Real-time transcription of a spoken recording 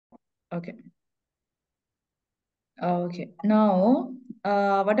Okay. Okay. Now,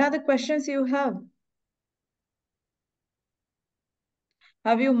 what are the questions you have?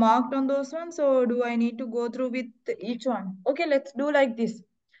 Have you marked on those ones, or do I need to go through with each one? Okay, let's do like this.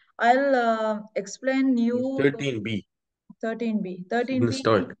 I'll explain you 13B. 13B. In the 13B.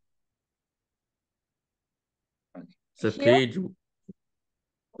 start. Okay. It's a Here, page,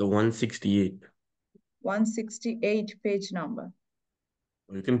 the 168. 168 page number.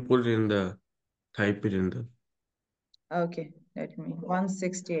 You can put it in the, type it in the. Okay, let me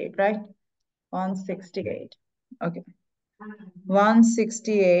 168, right? 168. Okay.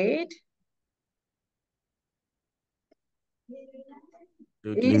 168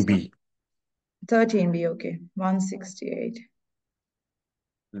 is 13B. 13B. Okay. 168.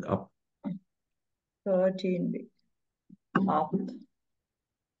 Up. 13B. Up.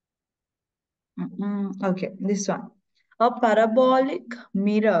 Okay, this one. A parabolic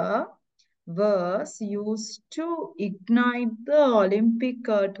mirror was used to ignite the Olympic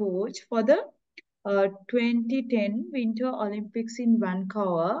torch for the 2010 Winter Olympics in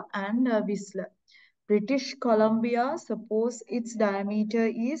Vancouver and Whistler, British Columbia. Suppose its diameter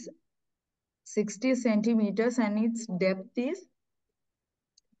is 60 centimeters and its depth is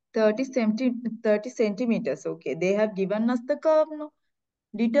 30 centimeters. Okay, they have given us the curve now.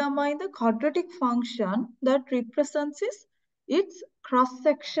 Determine the quadratic function that represents its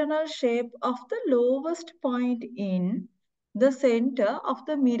cross-sectional shape of the lowest point in the center of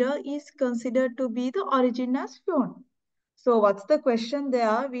the mirror is considered to be the origin as shown. So what's the question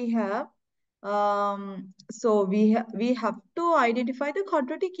there? We have we have to identify the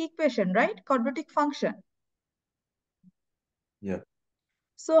quadratic equation, right? Quadratic function. Yeah.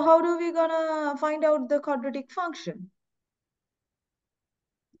 So how do we gonna find out the quadratic function?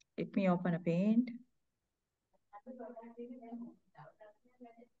 Let me open a paint.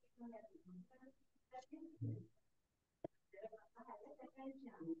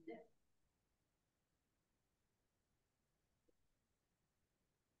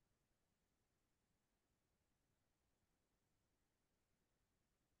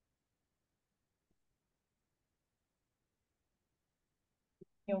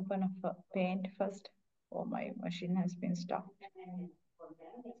 Open a paint first. Oh, my machine has been stopped.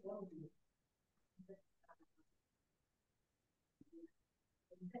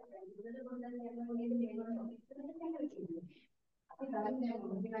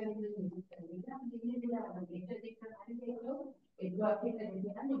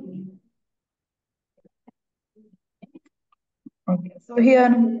 Okay, so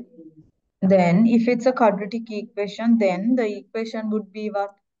here, then if it's a quadratic equation, then the equation would be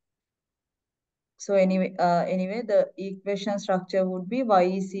what? So anyway, the equation structure would be y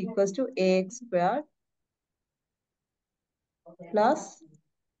is equals to ax squared plus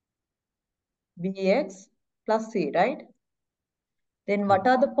bx plus c, right? Then what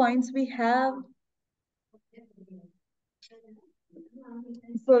are the points we have?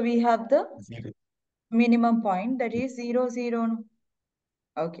 So we have the Zero. minimum point, that is 0, 0.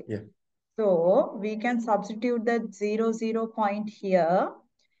 Okay. Yeah. So we can substitute that 0, 0 point here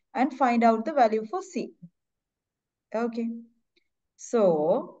and find out the value for C. Okay.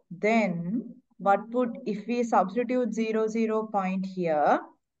 So then what would, if we substitute 0, 0 point here,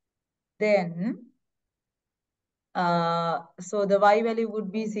 then so the y value would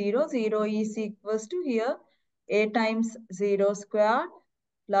be 0. 0 is equals to here a times 0 squared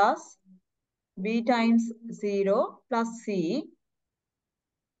plus b times 0 plus c,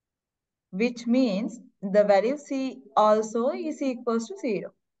 which means the value c also is equals to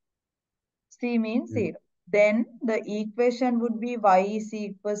 0. C means 0. Then the equation would be y is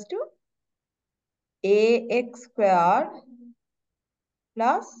equals to ax squared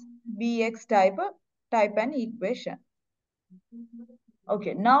plus bx type an equation.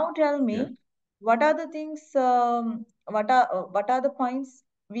 Okay, now tell Yeah. me what are the things, what are the points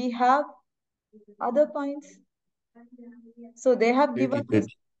we have? Other points. So they have 30, given us,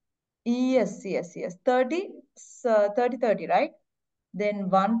 30. yes, 30, 30, 30, right? Then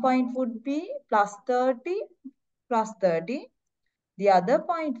 1 point would be plus 30 plus 30. The other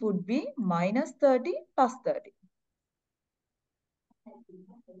point would be minus 30 plus 30.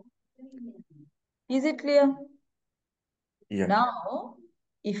 Is it clear? Yeah. Now,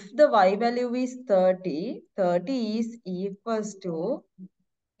 if the y value is 30, 30 is equals to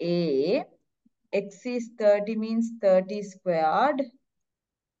a, x is 30 means 30 squared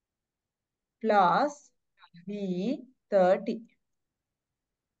plus b 30.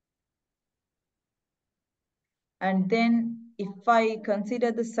 And then if I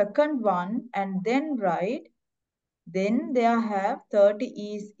consider the second one and then write Then they have 30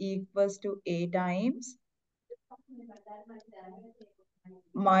 is equals to A times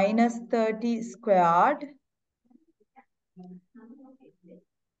minus 30 squared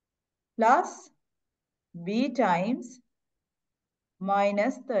plus B times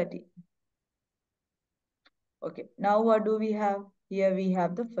minus 30. Okay, now what do we have? Here we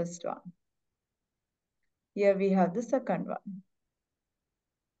have the first one. Here we have the second one.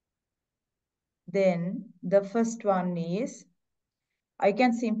 Then the first one is, I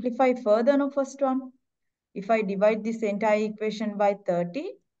can simplify further no first one. If I divide this entire equation by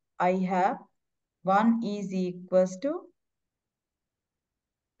 30, I have 1 is equals to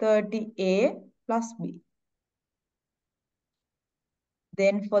 30A plus B.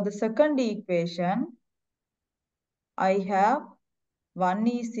 Then for the second equation, I have 1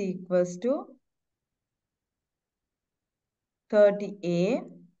 is equals to 30A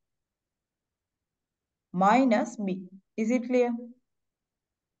minus B. Is it clear?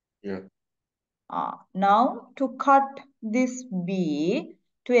 Yeah. Now to cut this B,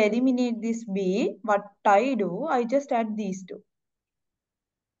 to eliminate this B, what I do, I just add these two.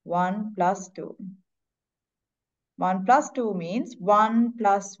 1 plus 2. 1 plus 2 means 1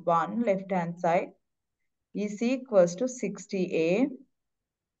 plus 1 left hand side is equals to 60A.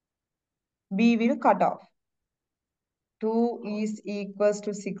 B will cut off. 2 is equals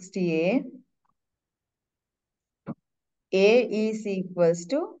to 60A. A is equals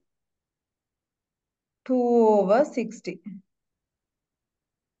to 2 over 60.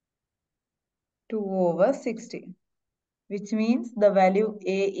 2 over 60. Which means the value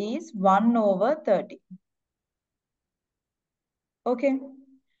A is 1 over 30. Okay.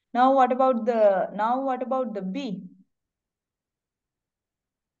 Now what about the B?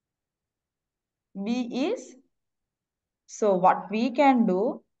 B is, so what we can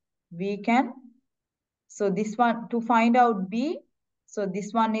do, so this one to find out B, so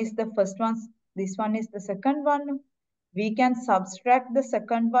this one is the first one, this one is the second one. We can subtract the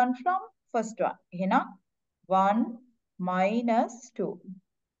second one from first one. Here 1 minus 2.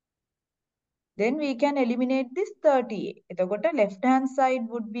 Then we can eliminate this 30. The left hand side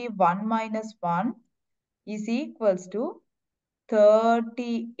would be 1 minus 1 is equals to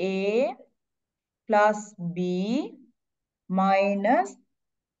 30A plus B minus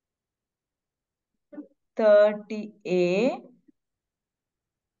 30A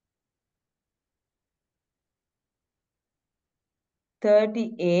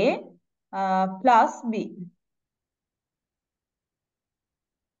plus B.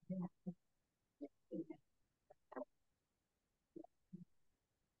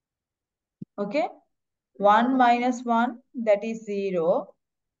 Okay. 1 minus 1, that is 0.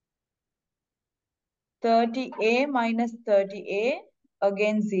 30A minus 30A,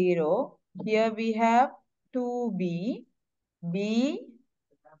 again 0. Here we have 2B. B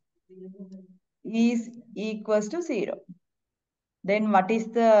is equals to 0. Then what is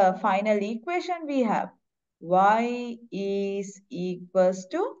the final equation we have? Y is equals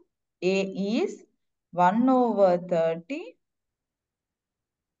to A is 1 over 30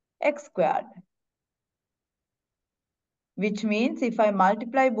 x squared. Which means if I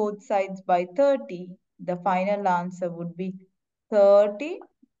multiply both sides by 30, the final answer would be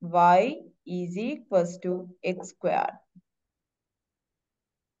 30y is equals to x squared.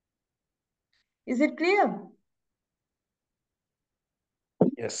 Is it clear?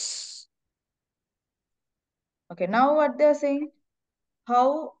 Yes. Okay, now what they're saying,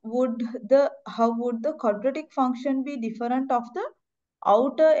 how would the quadratic function be different of the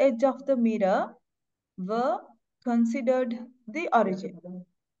outer edge of the mirror were considered the origin?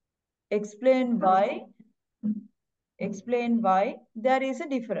 Explain why there is a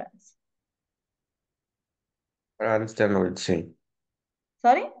difference. I understand what it's saying.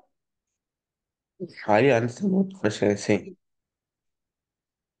 Sorry? I understand what the question is saying.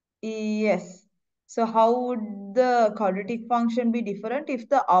 Yes. So how would the quadratic function be different if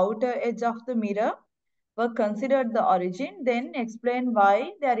the outer edge of the mirror were considered the origin? Then explain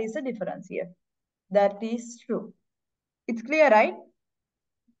why there is a difference here. That is true. It's clear, right?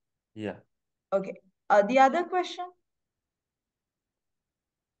 Yeah. Okay. The other question?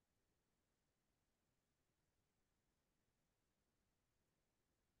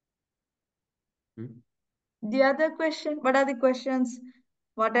 Hmm? The other question? What are the questions?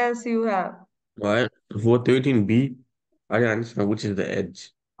 What else you have? Why? For 13B, I don't understand which is the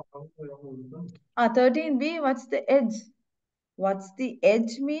edge. 13B, what's the edge? What's the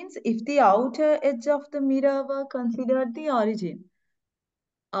edge means if the outer edge of the mirror were considered the origin.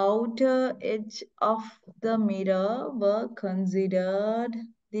 Outer edge of the mirror were considered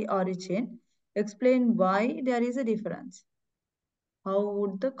the origin. Explain why there is a difference. How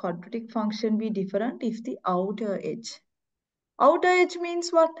would the quadratic function be different if the outer edge? Outer edge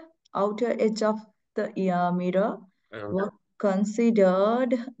means what? Outer edge of the mirror Uh, was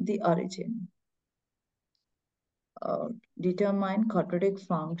considered the origin. Uh, Determine quadratic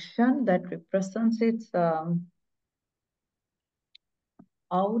function that represents its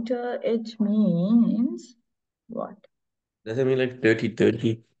outer edge means what? does it mean like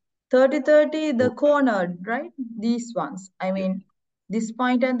 30-30? 30-30, the Oh, corner, right? These ones. I yeah. mean, this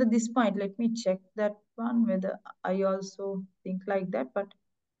point and this point. Let me check that one whether I also think like that, but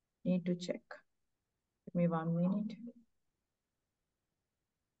need to check. Give me 1 minute.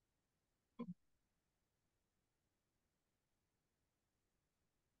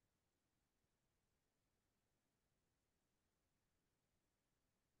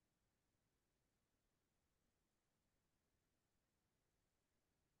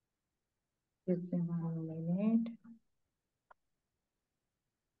 Give me 1 minute.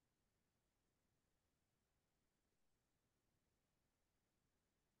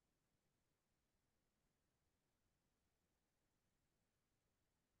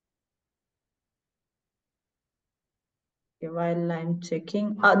 Okay, while I'm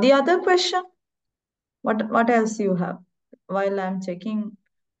checking. The other question, what else you have? While I'm checking,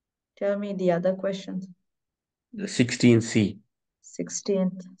 tell me the other questions. The 16C.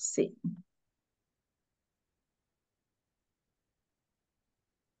 16th C.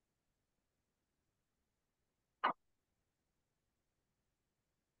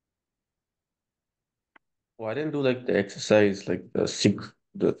 Oh, I didn't do like the exercise, like the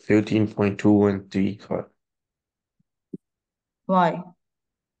 13.2 and 3. So Why?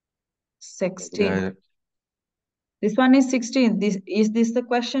 16th. yeah, This one is 16th. Is this the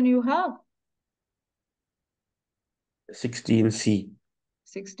question you have? 16C.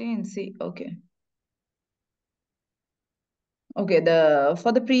 16 C. Okay. Okay,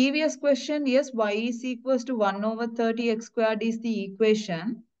 for the previous question, yes, y is equals to 1 over 30 x squared is the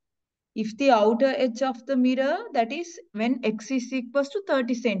equation. If the outer edge of the mirror, that is when x is equals to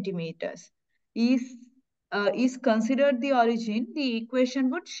 30 centimeters, is considered the origin, the equation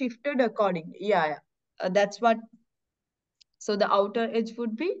would shifted accordingly. Yeah. That's what. So the outer edge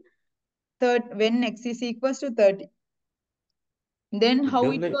would be third when x is equals to 30. Then But how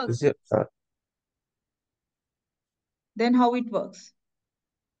do it like is works? it Then how it works?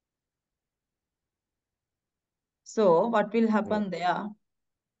 So what will uh, happen there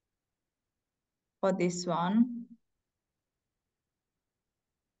for this one?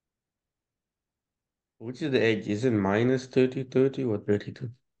 which is the edge? Is it minus 30-30 or 30-30?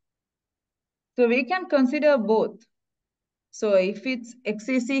 So we can consider both. So if it's x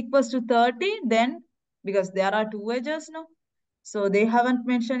is equals to 30, then because there are two edges now, so they haven't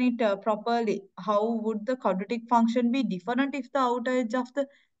mentioned it properly. How would the quadratic function be different if the outer edge of the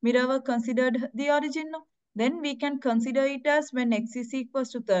mirror were considered the origin now? Then we can consider it as when x is equals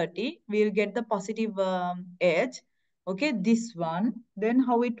to 30, we'll get the positive edge. Okay, this one. Then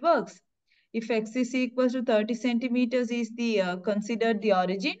how it works? If x is equals to 30 centimeters is the considered the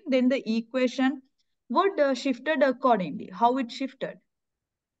origin, then the equation would shifted accordingly. How it shifted?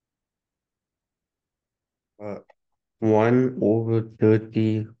 Uh, 1 over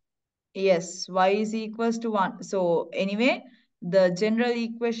 30. Yes, y is equals to 1. So anyway, the general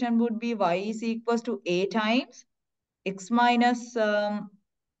equation would be y is equals to a times x minus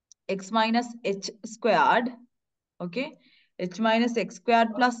h squared. Okay, h minus x squared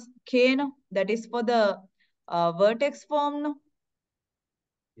plus k. No? That is for the vertex form. No?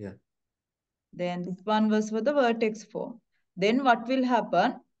 Yeah. Then this one was for the vertex form. Then what will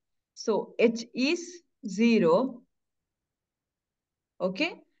happen? So h is 0.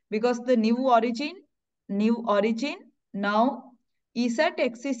 Okay, because the new origin now is at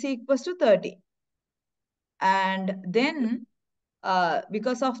x is equals to 30, and then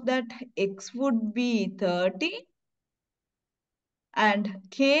because of that x would be 30 and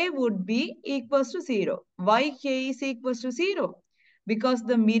k would be equals to 0. Why k is equals to 0? Because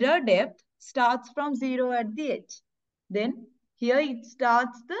the mirror depth starts from 0 at the edge. Then here it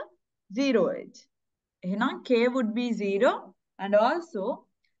starts the 0 edge. Here k would be 0, and also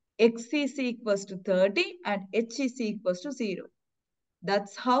x is equals to 30 and h is equals to 0.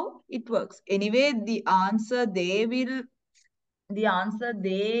 That's how it works. Anyway, the answer they will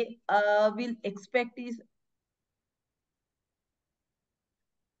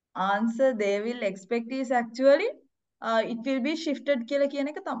expect is actually it will be shifted කියලා කියන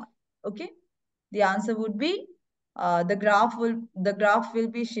එක තමයි. Okay? The answer would be the graph will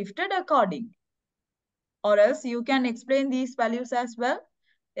be shifted accordingly. Or else you can explain these values as well.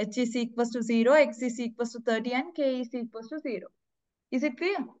 H is equals to 0, X is equals to 30, and K is equals to 0. Is it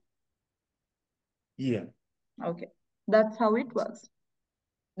clear? Yeah. Okay, that's how it works.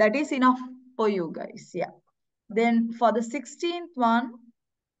 That is enough for you guys. Yeah. Then for the 16th one,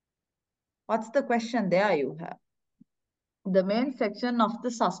 what's the question there you have? The main section of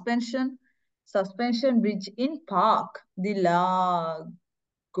the suspension bridge in Park, the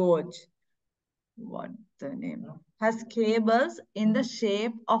Gorge, what the name, has cables in the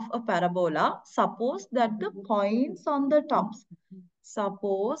shape of a parabola. Suppose that the points on the tops,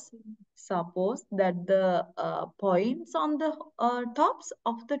 suppose that the points on the tops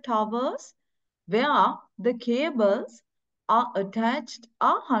of the towers where the cables are attached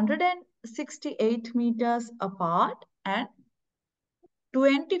are 168 meters apart and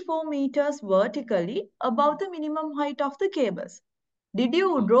 24 meters vertically above the minimum height of the cables. Did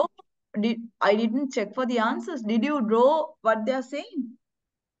you draw? I didn't check for the answers. Did you draw what they are saying?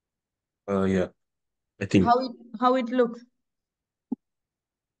 Yeah. I think How it looks?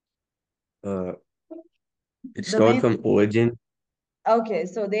 uh, it The started main from origin. Okay,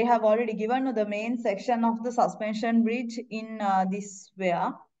 so they have already given the main section of the suspension bridge in this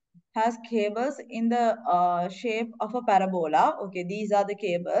where has cables in the shape of a parabola. Okay, these are the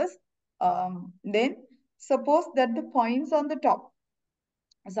cables. Then suppose that the points on the top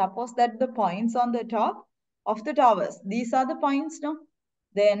suppose that the points on the top of the towers, these are the points now.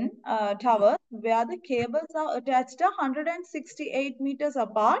 Then towers where the cables are attached to 168 meters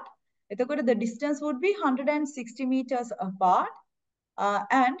apart. The distance would be 160 meters apart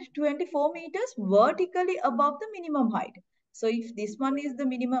and 24 meters vertically above the minimum height. So if this one is the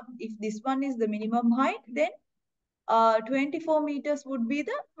minimum height, then 24 meters would be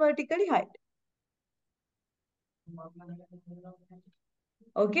the vertically height.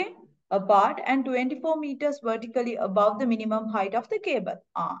 Okay, apart and 24 meters vertically above the minimum height of the cable.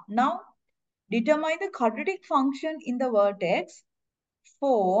 Now, determine the quadratic function in the vertex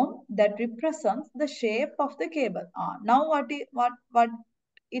form that represents the shape of the cable. Now, what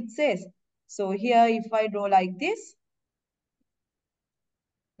it says? So here, if I draw like this,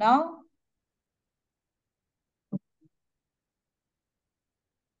 now,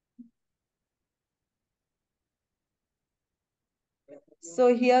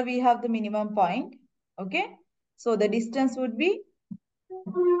 so here we have the minimum point. Okay, so the distance would be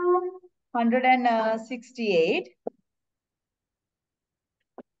 168.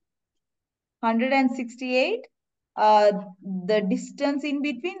 168. The distance in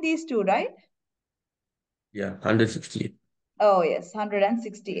between these two, right? Yeah, 168. Oh, yes,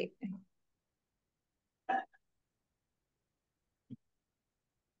 168.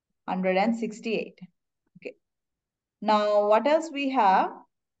 168. Okay. Now, what else we have?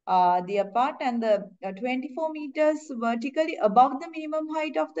 The apart and the 24 meters vertically above the minimum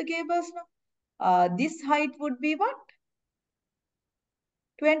height of the cables. No? This height would be what?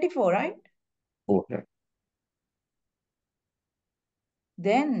 24, right? Oh, yeah.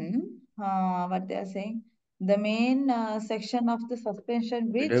 Then, what they are saying, the main section of the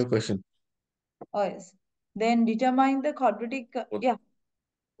suspension Wait, I have bridge. a question. Oh, yes. Then determine the quadratic. For, Yeah,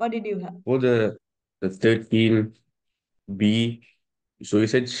 what did you have? for the 13B, so you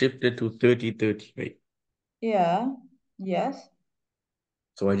said shifted to 30/30, right? Yeah, yes.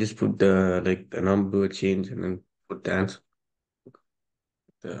 So I just put the number change and then put the answer.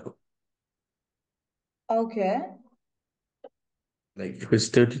 The, Okay. like if it's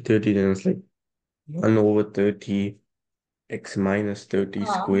 30/30, then it's like 1/30 x minus 30 Uh,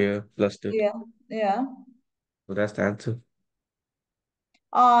 square plus 30. yeah, yeah. So that's the answer.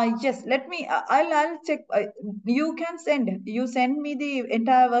 Yes, let me, I'll check. You send me the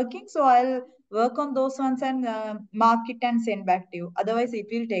entire working, so I'll work on those ones and mark it and send back to you. Otherwise, it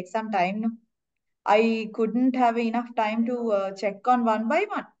will take some time. No? I couldn't have enough time to check on one by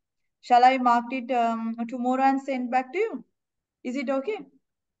one. Shall I mark it tomorrow and send back to you? Is it okay?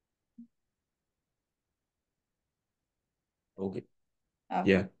 Okay. Okay.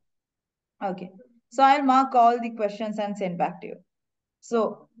 Yeah. Okay. So I'll mark all the questions and send back to you.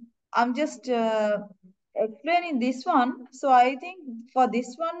 So I'm just explaining this one. So I think for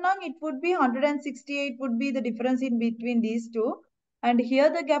this one now it would be 168 would be the difference in between these two. And here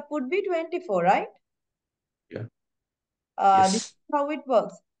the gap would be 24, right? Yeah. This Yes. is how it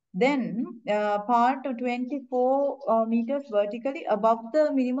works. Then part 24 meters vertically above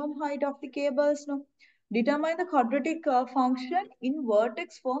the minimum height of the cables. No? Determine the quadratic function in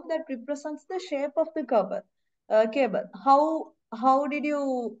vertex form that represents the shape of the cable. How did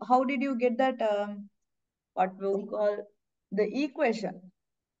you get that what we call the equation?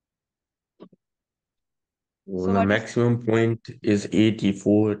 So The what is maximum point is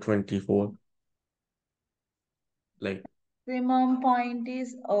 84, 24. Like maximum point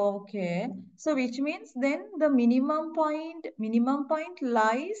is okay. So which means then the minimum point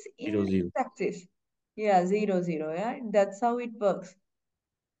lies zero, in zero. x-axis. Yeah, 0, 0. Yeah, that's how it works.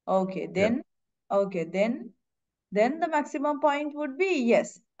 Okay, Yeah. then the maximum point would be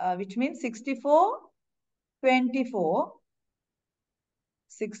yes, which means 64, 24,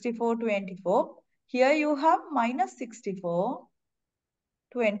 64, 24. Here you have minus 64,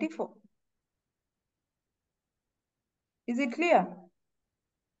 24. Is it clear?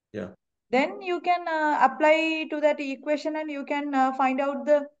 Yeah. Then you can apply to that equation and you can find out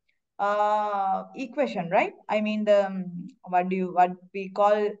the equation, right? I mean the what we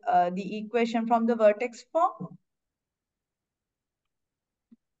call the equation from the vertex form,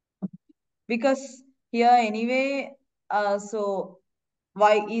 because here anyway, so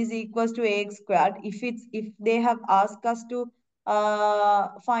y is equals to ax squared. If they have asked us to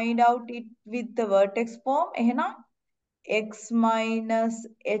find out it with the vertex form, है ना? X minus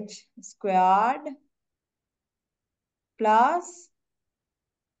h squared plus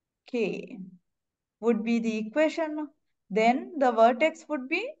k would be the equation. Then the vertex would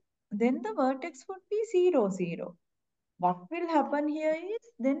be, then the vertex would be 0, 0. What will happen here is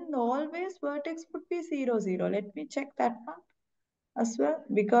then always vertex would be 0, 0. Let me check that one as well,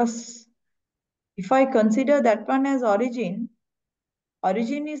 because if I consider that one as origin,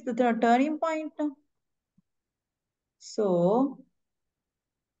 origin is the turning point now. So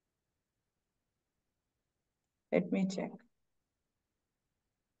let me check.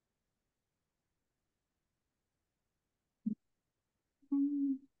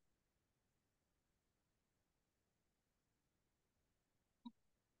 Hmm.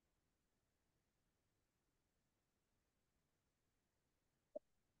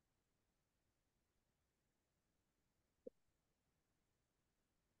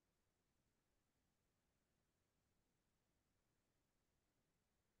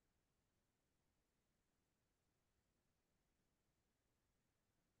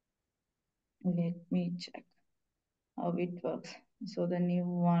 Let me check how it works. So the new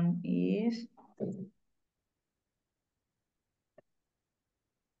one is,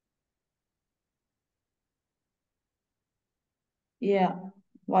 yeah,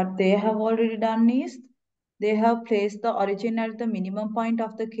 what they have already done is they have placed the origin at the minimum point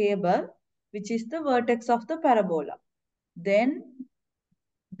of the cable, which is the vertex of the parabola. Then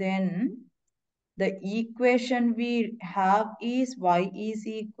the equation we have is y is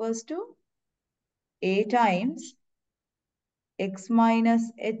equals to a times x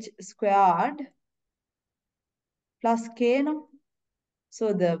minus h squared plus k. No?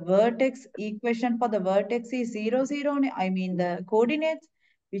 So the vertex equation for the vertex is 0, 0. I mean the coordinates,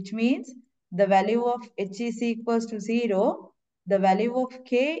 which means the value of h is equals to 0. The value of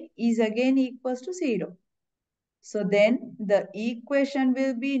k is again equals to 0. So then the equation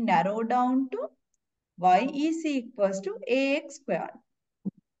will be narrowed down to y is equals to ax squared.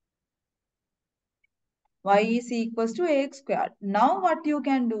 Y is equals to ax squared. Now what you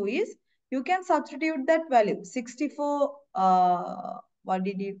can do is you can substitute that value 64, what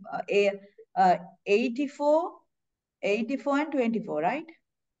did you, 84, 84 and 24, right?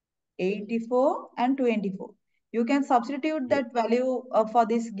 84 and 24. You can substitute Yeah. that value for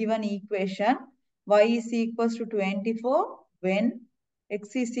this given equation. Y is equals to 24 when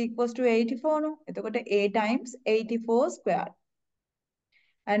x is equals to 84. No? A times 84 squared.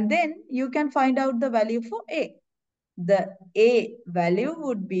 And then you can find out the value for A. The A value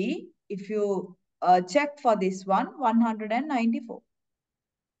would be, if you check for this one, 194.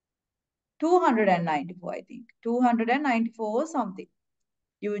 294, I think. 294 or something.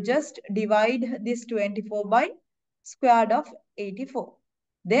 You just divide this 24 by square root of 84.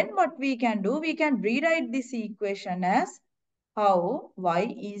 Then what we can do, we can rewrite this equation as how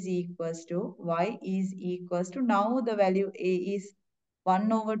y is equals to, now the value A is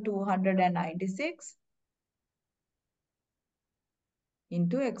 1 over 296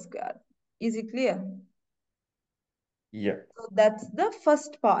 into x squared. Is it clear? Yeah. So that's the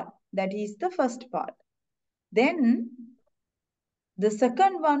first part. That is the first part. Then the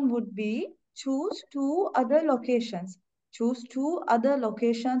second one would be choose two other locations. Choose two other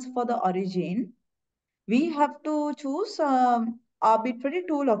locations for the origin. We have to choose arbitrary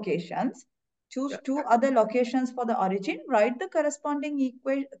two locations. Choose Yeah. two other locations for the origin. Write the corresponding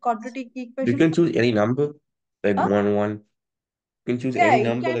quadratic You equation. can choose any number, like Huh? 1, 1. You can choose Yeah, any it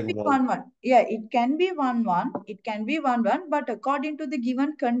number can like be 1. 1, 1. Yeah, it can be 1, 1. It can be 1, 1. But according to the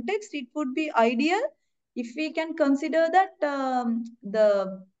given context, it would be ideal if we can consider that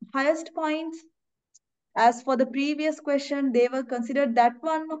the highest points As for the previous question, they were considered that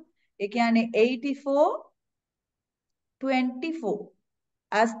one. ඒ කියන්නේ 84, 24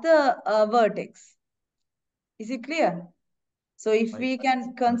 as the vertex. Is it clear? So if we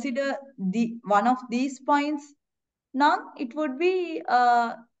can consider the one of these points, now it would be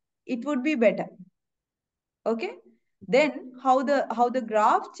better. Okay. Then how the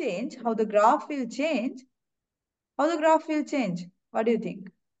graph change? How the graph will change? How the graph will change? What do you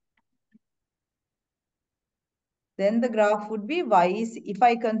think? Then the graph would be y is, if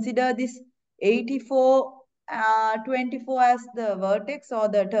I consider this 84, 24 as the vertex or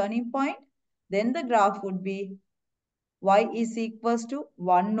the turning point, then the graph would be y is equals to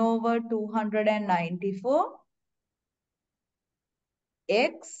 1 over 294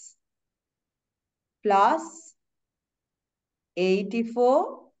 x plus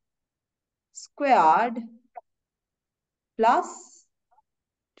 84 squared plus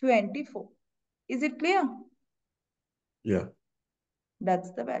 24. Is it clear? Yeah.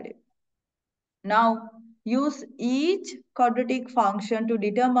 That's the value. Now, use each quadratic function to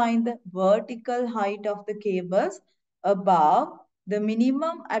determine the vertical height of the cables above the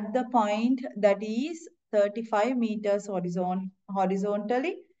minimum at the point that is 35 meters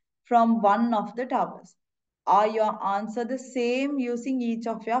horizontally from one of the towers. Are your answer the same using each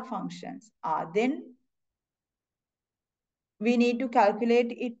of your functions? Then we need to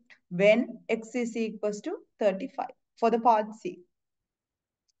calculate it when x is equals to 35 for the part C.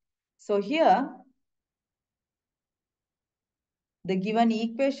 So here, the given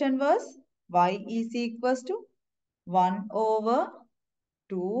equation was y is equals to 1 over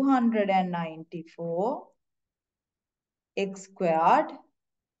 294 x squared.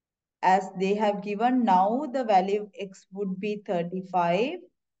 As they have given now, the value x would be 35.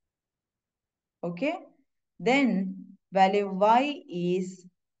 Okay. Then value y is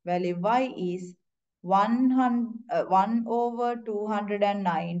 1 over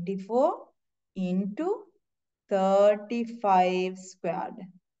 294 into 35 squared.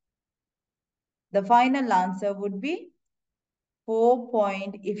 The final answer would be 4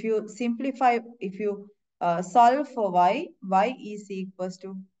 if you simplify, if you solve for y is equals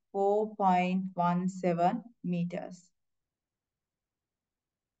to 4.17 meters.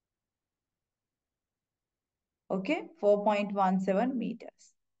 Okay, 4.17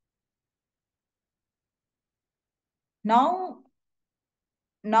 meters. Now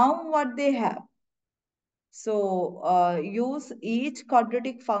what they have? So use each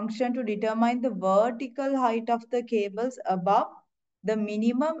quadratic function to determine the vertical height of the cables above the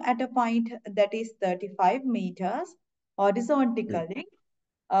minimum at a point that is 35 meters horizontally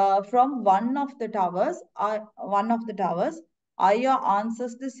from one of the towers. Are your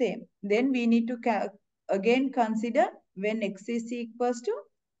answers the same? Then we need to again consider when x is equals to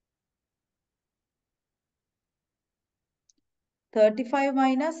 35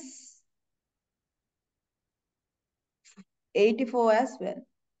 minus 84 as well.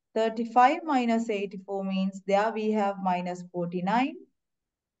 35 minus 84 means there we have minus 49.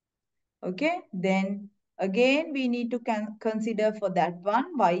 Okay, then again we need to consider for that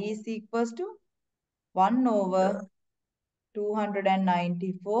one y is equals to 1 over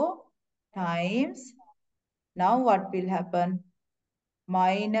 294 times. Now what will happen?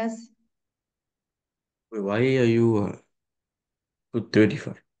 Minus Why are you put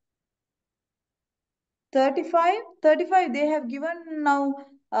 35? 35, they have given now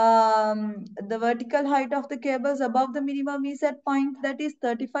the vertical height of the cables above the minimum is at point that is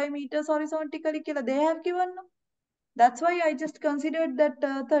 35 meters horizontally. They have given. That's why I just considered that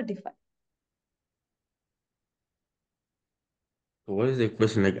 35. So what is the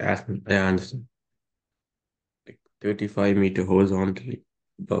question like ask me? I understand. Like 35-meter horizontally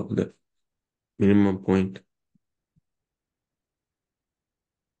above the minimum point.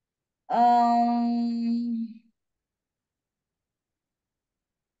 Um,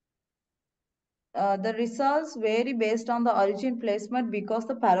 the results vary based on the origin placement because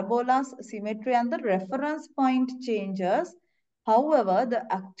the parabola's symmetry and the reference point changes. However, the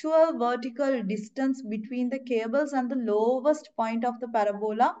actual vertical distance between the cables and the lowest point of the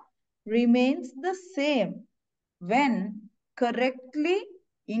parabola remains the same when correctly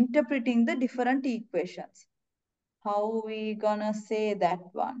interpreting the different equations. How we gonna say that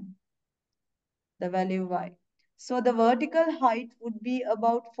one? The value y. So the vertical height would be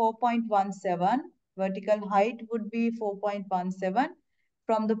about 4.17. Vertical height would be 4.17.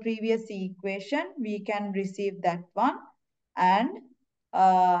 From the previous equation, we can receive that one. And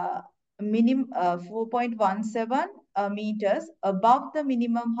minimum 4.17 meters above the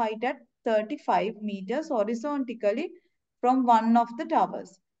minimum height at 35 meters horizontally from one of the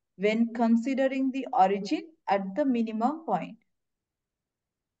towers. when considering the origin at the minimum point.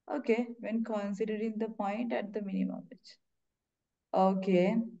 Okay, when considering the point at the minimum edge.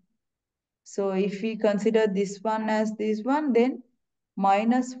 Okay, so if we consider this one as this one, then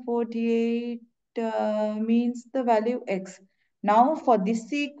minus 48 means the value x. Now for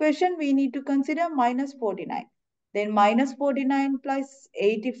this equation, we need to consider minus 49. Then minus 49 plus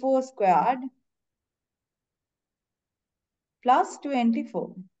 84 squared plus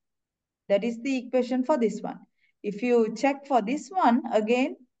 24. That is the equation for this one. If you check for this one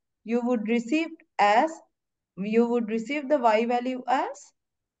again, you would receive as you would receive the y value as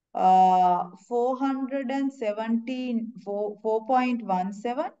 417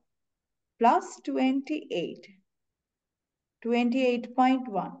 4.17 plus 28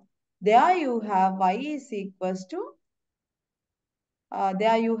 28.1. There you have y is equals to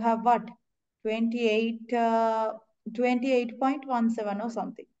there you have what 28 28.17 or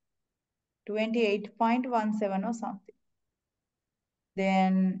something 28.17 or something.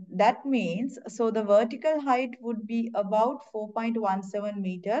 Then that means, so the vertical height would be about 4.17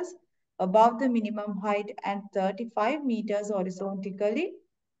 meters above the minimum height and 35 meters horizontally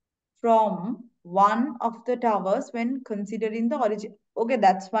from one of the towers when considering the origin. Okay,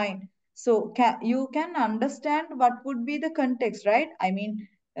 that's fine. So you can understand what would be the context, right? I mean,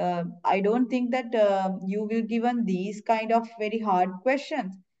 I don't think that you will given these kind of very hard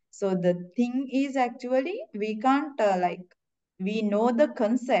questions. So the thing is actually we can't we know the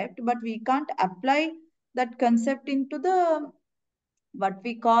concept, but we can't apply that concept into the what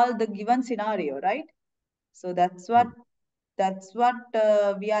we call the given scenario, right? So that's what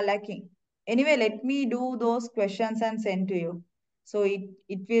we are lacking. Anyway, let me do those questions and send to you. So it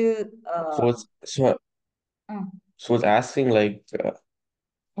will So it's so uh, so it's asking like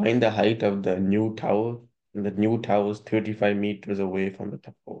find the height of the new tower, and the new tower is 35 meters away from the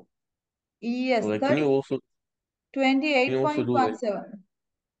tower. So yes, like, 30, can you also do like 28.17.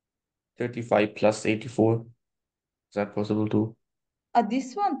 35 plus 84? Is that possible too?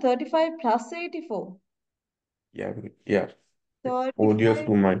 This one 35 plus 84. Yeah, yeah. Like, or do you have to 35,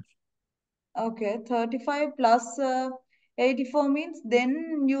 do mine? okay, 35 plus 84 means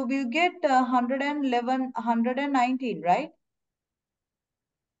then you will get 111, 119, right?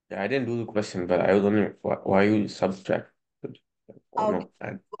 Yeah, I didn't do the question, but I was wondering why you subtract it or Okay, not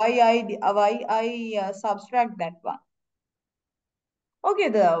add. why I subtract that one. Okay,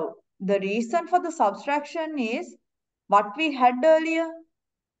 the reason for the subtraction is what we had earlier.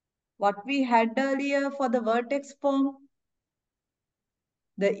 What we had earlier for the vertex form,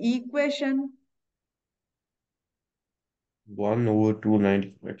 the equation. 1 over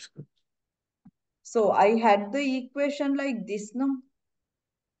 295 squared. So I had the equation like this, no?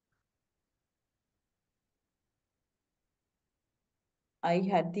 I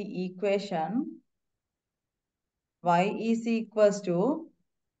had the equation y is equals to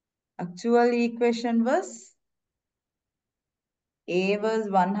actual equation was a was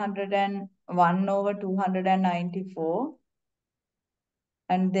 101 over 294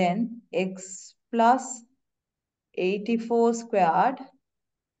 and then x plus 84 squared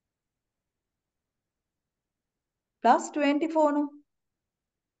plus 24, no?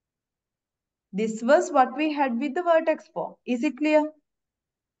 This was what we had with the vertex form. Is it clear?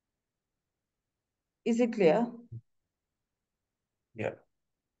 Is it clear? Yeah.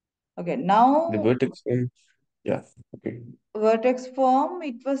 Okay, The now vertex one. Yeah. Okay. vertex form,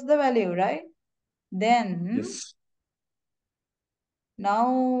 it was the value, right? Then Yes.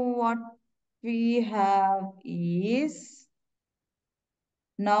 now what we have is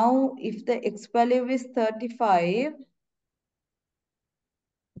now if the x value is 35,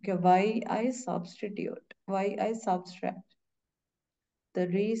 okay, why I subtract. The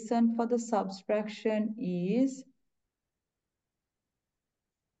reason for the subtraction is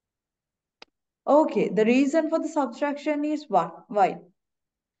okay, the reason for the subtraction is what? Why?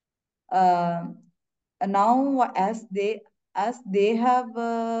 Um, now as they have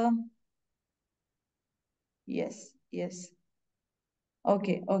yes,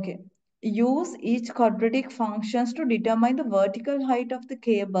 okay, okay, use each quadratic functions to determine the vertical height of the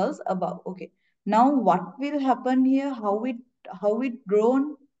cables above. Okay, now what will happen here, how it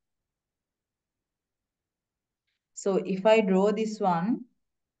drawn. So if I draw this one,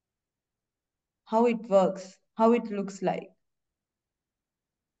 how it works, how it looks like.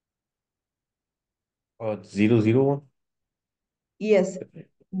 0, 0, 1. Yes,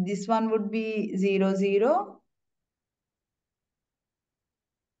 this one would be 0 0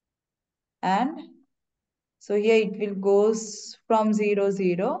 and so here it will goes from 0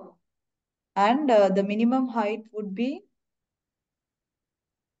 0 and the minimum height would be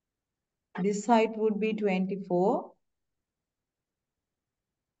This height would be 24.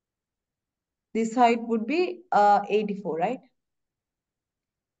 This height would be 84, right?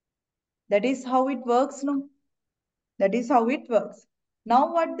 That is how it works, no? That is how it works.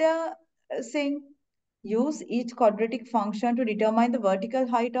 Now what they are saying, use each quadratic function to determine the vertical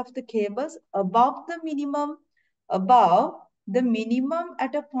height of the cables above the minimum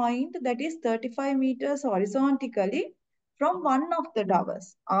at a point that is 35 meters horizontally from one of the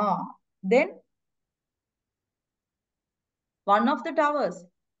towers. Then one of the towers.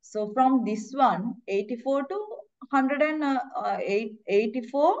 So from this one, 84 to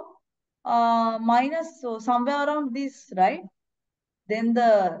 184 minus, so somewhere around this, right? Then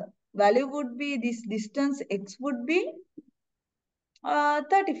the value would be, this distance x would be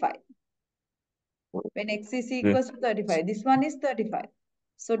 35. When x is Yeah. equals to 35, this one is 35.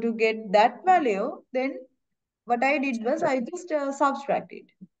 So to get that value, then what I did was I just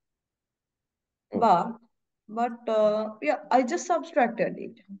subtracted. Oh, But yeah, I just subtracted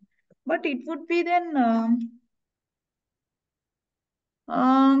it. But it would be then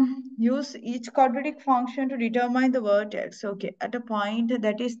use each quadratic function to determine the vertex. Okay, at a point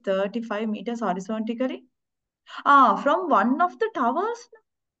that is 35 meters horizontally. From one of the towers.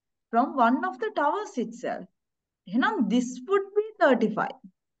 From one of the towers itself. This would be 35.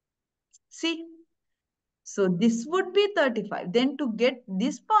 See, so this would be 35. Then to get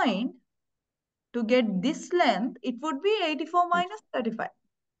this point, to get this length, it would be 84 yes. minus 35.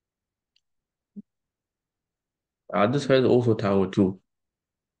 This has also tower too.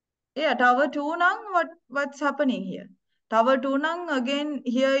 Yeah, tower 2 nang, what's happening here? Tower 2 nang, again,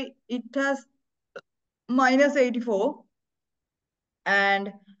 here it has minus 84.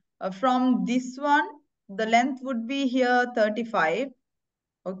 And from this one, the length would be here 35.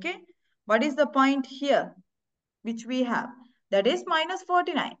 Okay. What is the point here, which we have? That is minus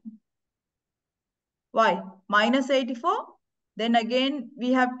 49. Why? Minus 84. Then again,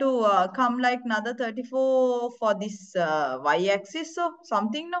 we have to come like another 34 for this y-axis. So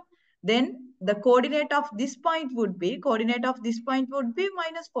something, no? Then the coordinate of this point would be,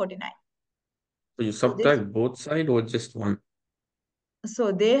 minus 49. So you So this, subtract both sides or just one?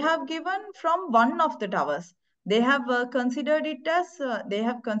 so they have given from one of the towers. They have considered it as, they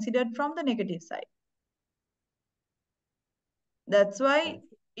have considered from the negative side. That's why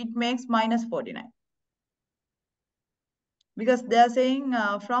it makes minus 49. Because they are saying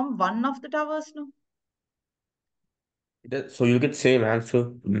from one of the towers, no? So you get same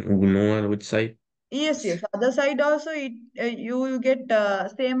answer, no matter which side. Yes, yes. Other side also, you will get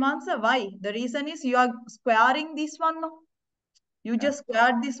same answer. Why? The reason is you are squaring this one, no? You Yeah. just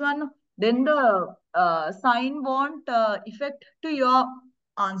squared this one, no? Then the sign won't affect to your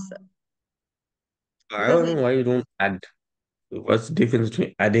answer. I Because don't know why you don't add. What's the difference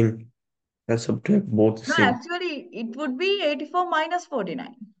between adding and subtract both the no, same? actually, it would be 84 minus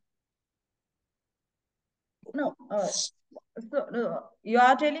 49. No, so you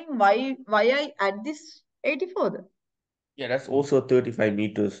are telling why I add this 84 then? Yeah, that's also 35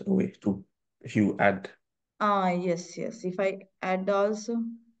 meters away too. If you add, Yes, yes. If I add also,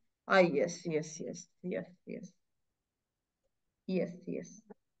 yes, yes, yes, yes, yes, yes, yes.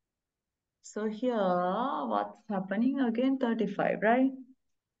 So here, what's happening again? 35, right?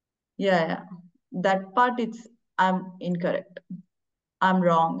 Yeah, yeah. That part, I'm incorrect. I'm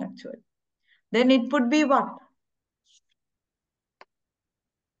wrong actually. Then it would be what?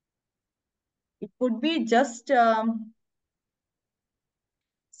 It would be just, so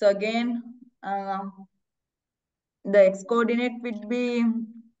again, the x coordinate would be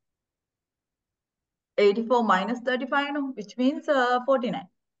 84 minus 35, no? Which means 49.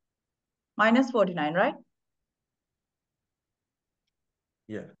 Minus 49, right?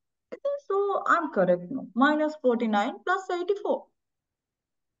 yeah. So I'm correct, no? Minus 49 plus 84.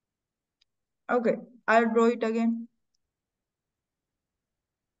 Okay, I'll draw it again.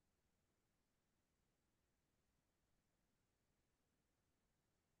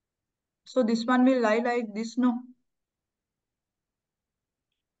 So this one will lie like this, no?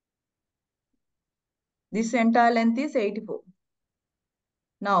 This entire length is 84.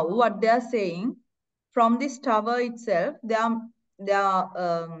 Now, what they are saying, from this tower itself, they are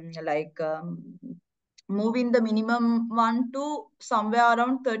like moving the minimum one to somewhere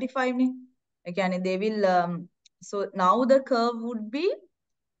around 35. Again, they will, so now the curve would be,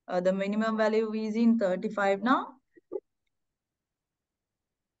 the minimum value is in 35 now.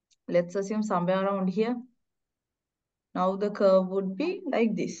 Let's assume somewhere around here. Now the curve would be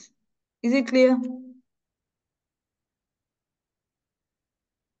like this. Is it clear?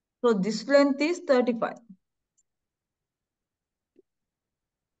 So this length is 35.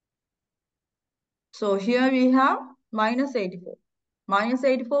 So here we have minus 84. Minus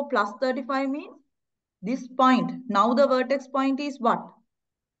 84 plus 35 means this point. Now the vertex point is what?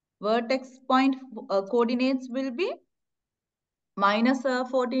 Vertex point coordinates will be minus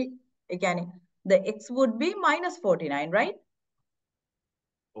 40. Again, the x would be minus 49, right?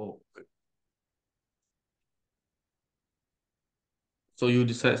 Oh, okay. So you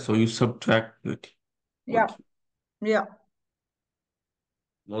decide, so you subtract it. Yeah, What? yeah.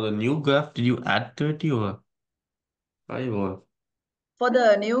 Now the new graph, did you add 30 or 5 or For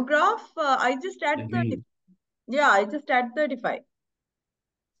the new graph, I just add the 30. green? Yeah, I just add 35.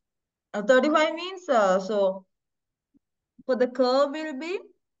 35 means, so for the curve will be,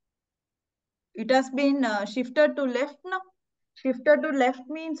 it has been shifted to left now. Shifted to left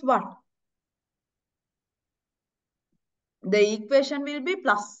means what? The equation will be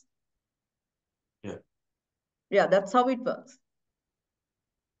plus. Yeah. Yeah, that's how it works.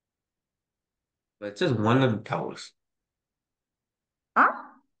 That's just one of the towers. Huh?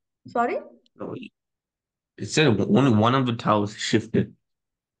 Sorry? No, it said only one of the towers shifted.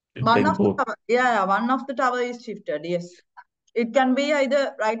 It's One like of the both. tower, yeah, one of the tower is shifted. Yes. It can be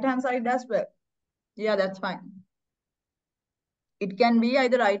either right hand side as well. Yeah, that's fine. It can be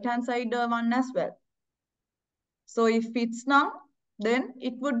either right hand side one as well. So if it's now, then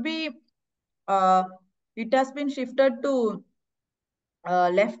it would be, uh, it has been shifted to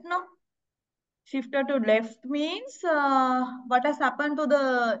left now. Shifted to left means what has happened to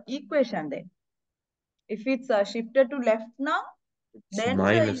the equation then? If it's shifted to left now, It's then the,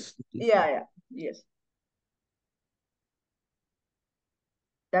 minus. yeah, yeah, yes.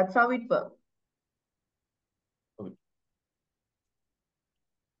 That's how it works.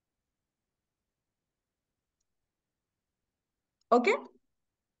 Okay.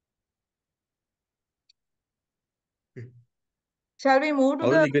 Okay. Shall we move to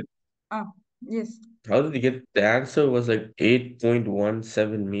How did the, you get uh, yes, how did you get the answer was like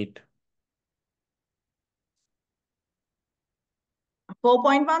 8.17 meter.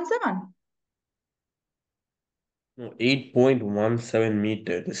 4.17? No, 8.17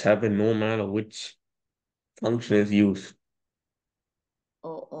 meter. This happened no matter which function is used.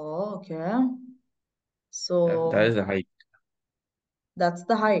 Oh, okay. That So is the height. that's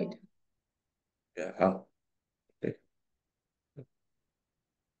the height. Yeah, how? Okay.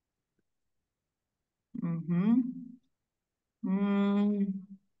 Mm-hmm. Mm.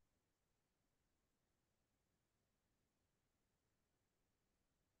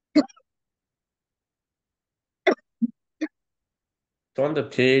 It's on the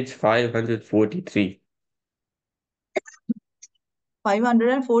page 543.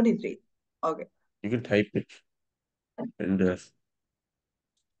 543. Okay. You can type it and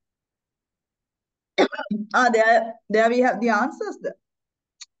There we have the answers there.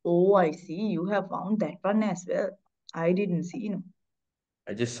 Oh, I see. You have found that one as well. I didn't see, no.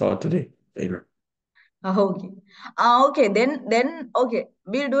 I just saw it today. You know. Okay. Okay. Then, okay.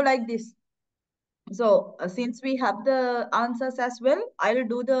 We'll do like this. So, since we have the answers as well, I'll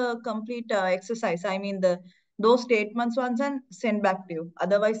do the complete exercise. I mean, those statements once and send back to you.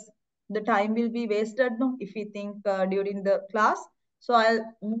 Otherwise, the time will be wasted, no, if we think during the class. So, I'll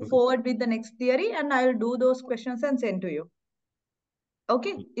move Okay. forward with the next theory and I'll do those questions and send to you.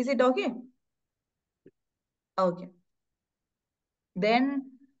 Okay. Is it okay? Okay.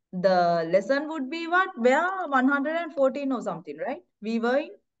 Then the lesson would be what? Where 114 or something, right? We were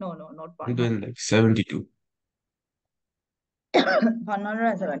in? No, no, not I'm 100. doing like 72.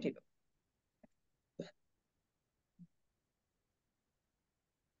 172.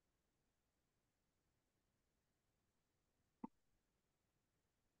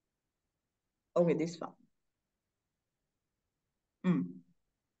 Okay, this one. Mm.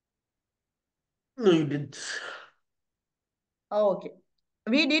 No, you did. Okay.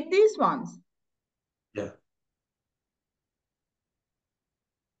 We did these ones. Yeah.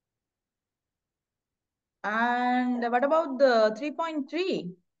 And what about the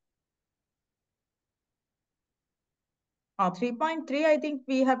 3.3? 3.3, I think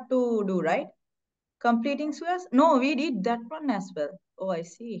we have to do, right? Completing squares? No, we did that one as well. Oh, I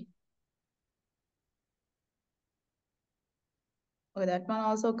see. Okay, that one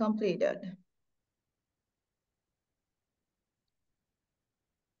also completed.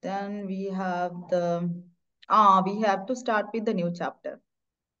 Then we have we have to start with the new chapter.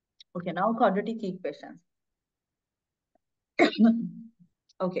 Okay, now quadratic equations.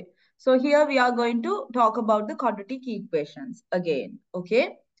 Okay, so here we are going to talk about the quadratic equations again.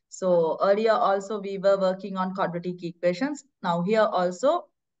 Okay, so earlier also we were working on quadratic equations. Now here also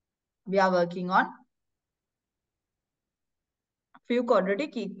we are working on few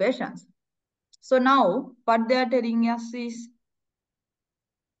quadratic equations. So now what they are telling us is,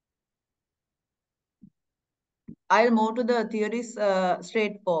 I'll move to the theories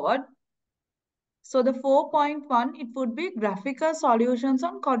straightforward. So the 4.1, it would be graphical solutions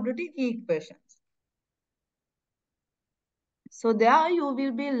on quadratic equations. So there you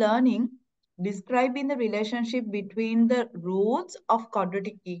will be learning describing the relationship between the roots of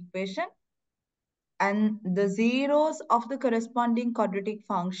quadratic equation and the zeros of the corresponding quadratic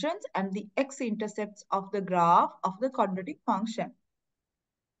functions and the x-intercepts of the graph of the quadratic function.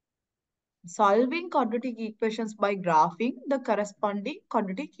 Solving quadratic equations by graphing the corresponding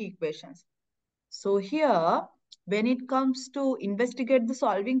quadratic equations. So here, when it comes to investigate the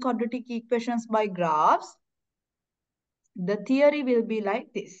solving quadratic equations by graphs, the theory will be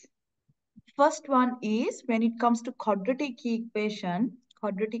like this. First one is when it comes to quadratic equation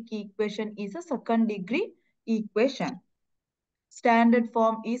is a second degree equation. Standard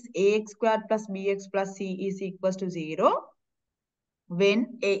form is ax squared plus bx plus c is equals to 0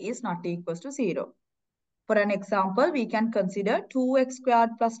 when a is not equals to 0. For an example, we can consider 2x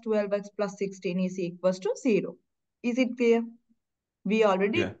squared plus 12x plus 16 is equals to 0. Is it clear? We Yeah.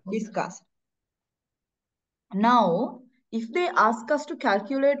 already discussed. Now, if they ask us to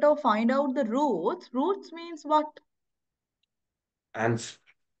calculate or find out the roots means what? And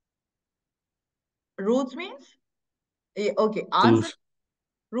Roots means, okay, answer. clues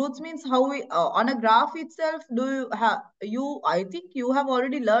Roots means how we, on a graph itself, do you have, I think you have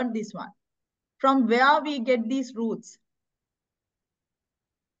already learned this one. From where we get these roots?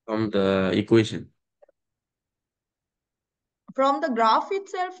 from the equation. From the graph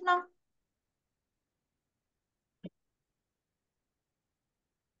itself now.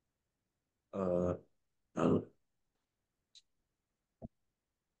 Uh, uh,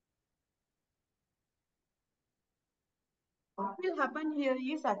 What will happen here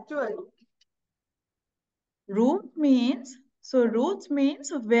is actually, roots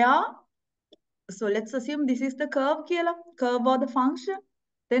means where, so let's assume this is the curve or the function.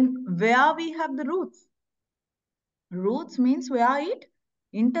 Then where we have the roots? Roots means where it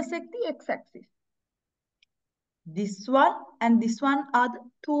intersect the x-axis. This one and this one are the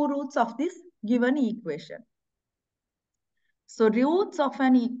two roots of this given equation. So roots of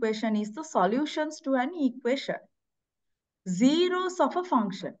an equation is the solutions to an equation. Zeros of a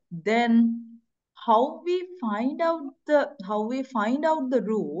function. Then how we find out the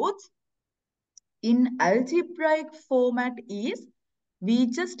roots in algebraic format is we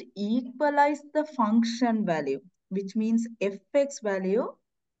just equalize the function value, which means fx value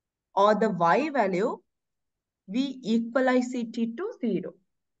or the y value, we equalize it to 0.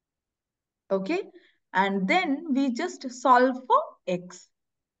 Okay, and then we just solve for x.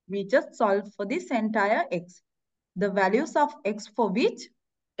 We just solve for this entire x. The values of x for which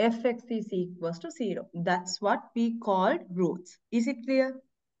fx is equals to 0. That's what we call roots. Is it clear?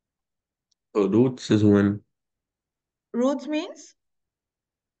 so roots is when Roots means,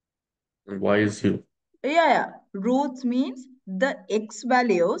 y is 0. yeah. Roots means the x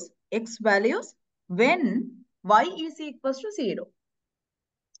values when y is equals to 0.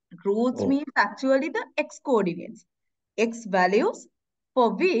 Roots Oh, means actually the x coordinates. X values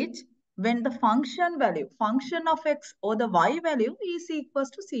for which when the function of x or the y value is equals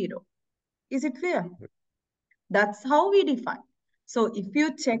to 0. Is it clear? That's how we define. So if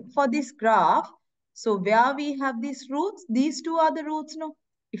you check for this graph, so where we have these roots, these two are the roots, no?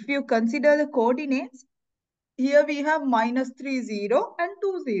 If you consider the coordinates, here we have -3, 0 and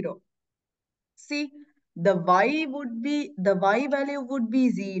 2, 0. See, the y value would be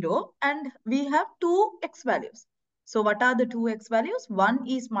 0 and we have two x values. So what are the two x values? One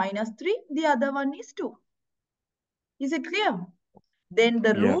is -3, the other one is 2. Is it clear?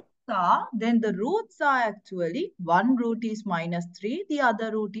 yeah. Then the roots are actually one root is -3, the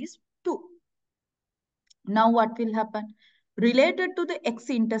other root is 2. Now what will happen? Related to the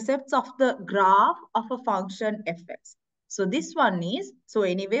x-intercepts of the graph of a function fx. So this one is, so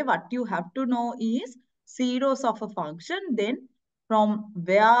anyway, what you have to know is zeros of a function. Then from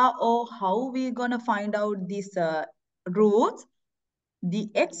where or how we gonna find out these roots? The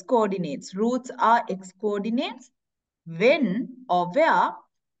x coordinates, roots are x coordinates when or where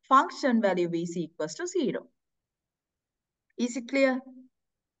function value is equals to 0. Is it clear?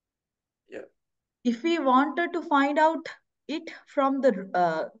 Yeah. If we wanted to find out it from the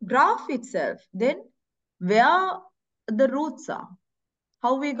graph itself, then where the roots are,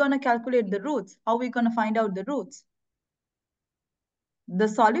 how we going to calculate the roots, how we going to find out the roots? The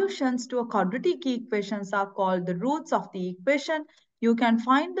solutions to a quadratic equations are called the roots of the equation. You can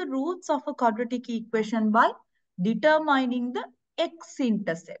find the roots of a quadratic equation by determining the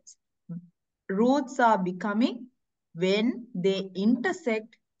x-intercepts. roots are becoming when they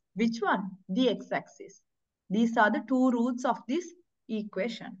intersect which one? The x-axis. These are the two roots of this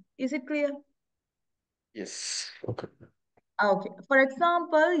equation. Is it clear? Yes. Okay. Okay. For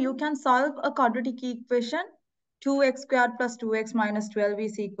example, you can solve a quadratic equation 2x squared plus 2x minus 12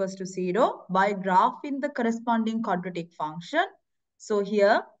 is equals to 0 by graphing the corresponding quadratic function. So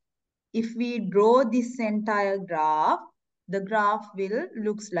here, if we draw this entire graph, the graph will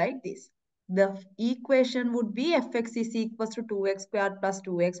looks like this. The equation would be fx is equals to 2x squared plus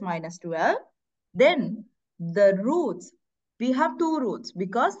 2x minus 12. Then the roots, we have two roots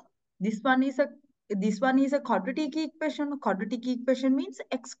because this one is a quadratic equation. Quadratic equation means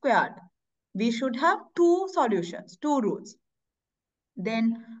x squared. We should have two solutions, two roots.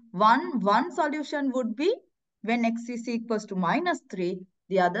 Then one solution would be when x is equals to minus 3.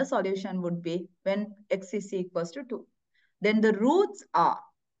 The other solution would be when x is equals to 2. Then the roots are,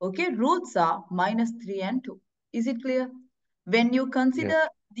 okay, roots are minus 3 and 2. Is it clear? When you Yeah. consider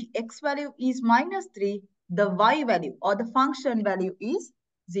the x value is minus 3, the y value or the function value is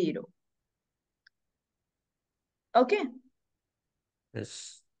 0. Okay?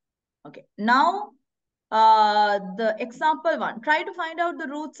 Yes. Okay. Now, the example one. Try to find out the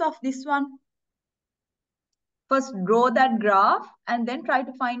roots of this one. First, draw that graph and then try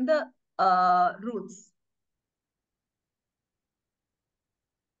to find the roots.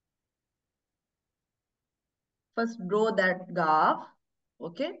 First, draw that graph,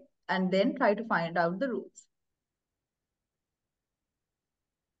 okay? And then try to find out the roots.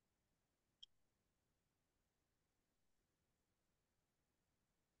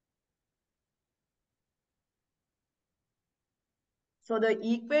 So the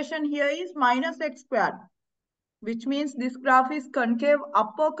equation here is minus x squared, which means this graph is concave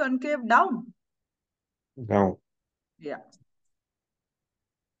up or concave down. Now. Yeah.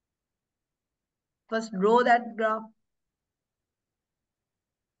 First, draw that graph.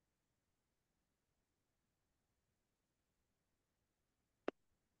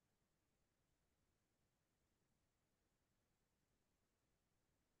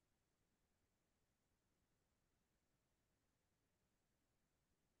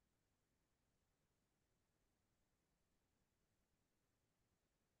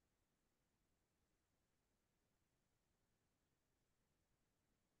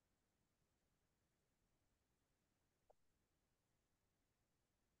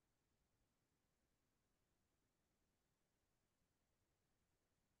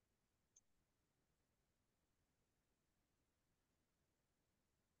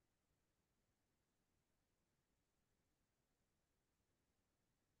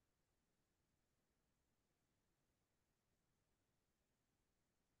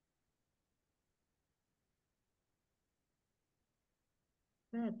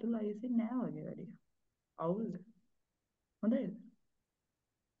 ඇතුළයි ඉසින් නෑ වගේ වැඩි. අවුල්ද? හොඳයිද?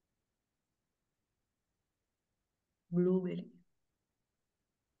 Blueberry.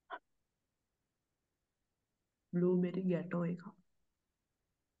 Blueberry gateau එක.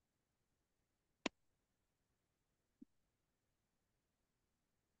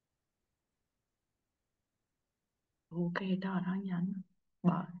 ඕක හෙට අරන් යන්න.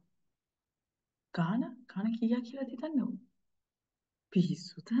 බා. ගාන කීයක් කියලා හිතන්නේ ඔව්.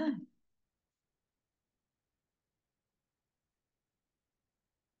 පිස්සුද?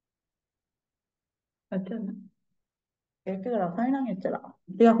 ඇත්තද? ඒක රසයි නම් එච්චර.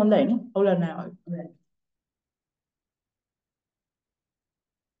 ටිකක් හොඳයි නේ. අවුලක් නෑ වගේ.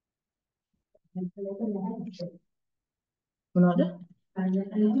 මොනවද?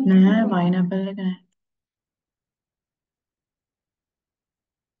 නෑ පයිනැපල් එක නෑ.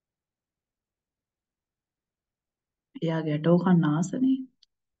 එයා ගැටෝ කන්න ආසනේ.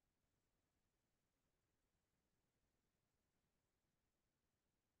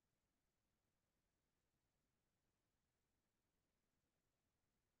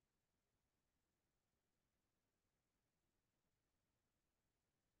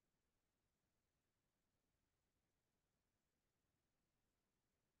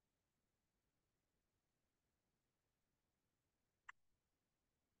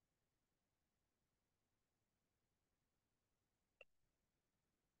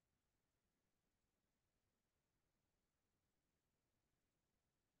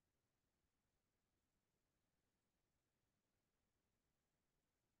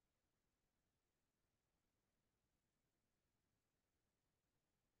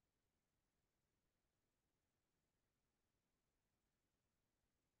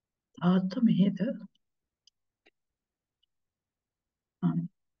 තාත්තා මෙහෙද?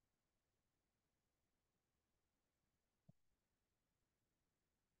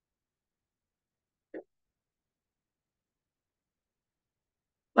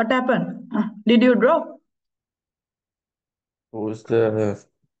 What happened? Did you draw? Was the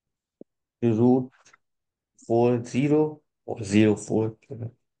root 40 or 04?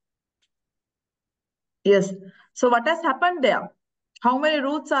 Yes. So what has happened there? How many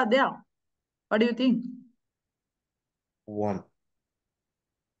roots are there? What do you think? 1.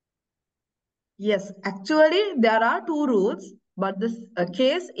 Yes, actually there are two roots, but this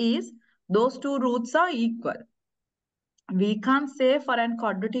case is those two roots are equal. We can't say for an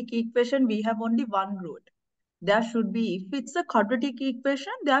quadratic equation we have only one root. There should be, if it's a quadratic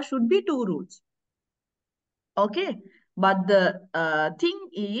equation, there should be two roots. Okay, but the thing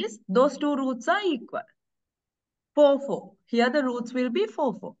is those two roots are equal. 4, 4. Here the roots will be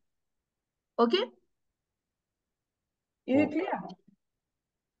 4, 4. Okay, is it Oh, clear?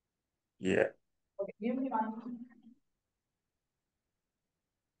 yeah. Okay, give me one.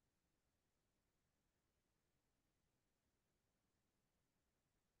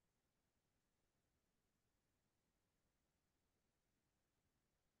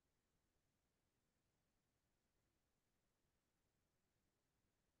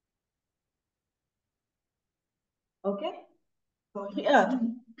 Okay, so here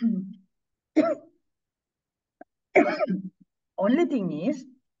only thing is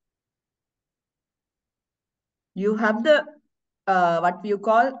you have the what you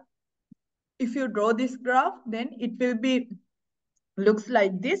call, if you draw this graph then it will be looks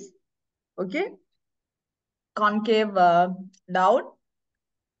like this. Okay, concave down,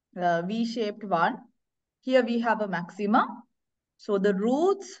 v-shaped one. Here we have a maxima, so the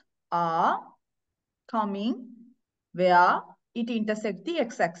roots are coming where it intersects the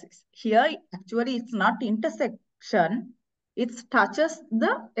x-axis. Here actually it's not intersection, it touches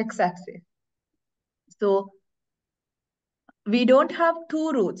the x-axis. So we don't have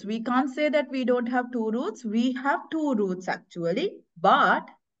two roots. We can't say that we don't have two roots. We have two roots actually, but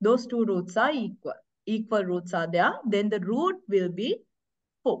those two roots are equal. Equal roots are there. Then the root will be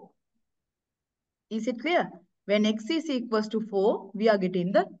 4. Is it clear? When x is equals to 4, we are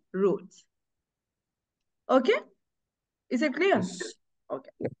getting the roots. Okay? Is it clear? Yes.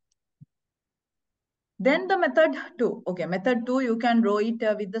 Okay. Then the method 2. Okay, method 2, you can draw it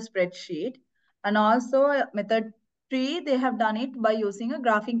with the spreadsheet. And also method 3, they have done it by using a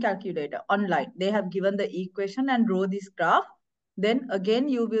graphing calculator online. They have given the equation and draw this graph. Then again,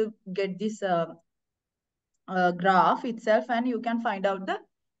 you will get this graph itself and you can find out the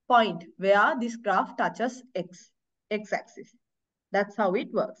point where this graph touches x-axis. That's how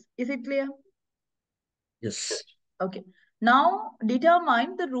it works. Is it clear? Yes. Okay. Now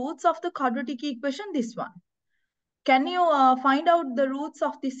determine the roots of the quadratic equation, this one. Can you find out the roots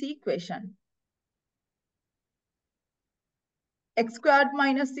of this equation? X squared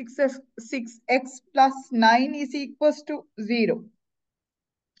minus 6x plus 9 is equals to 0.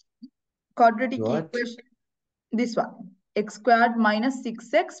 Quadratic What? equation, this one. X squared minus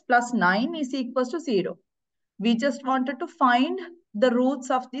 6x plus 9 is equals to 0. We just wanted to find the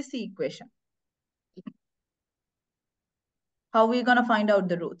roots of this equation. How are we going to find out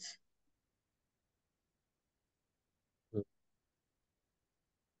the roots?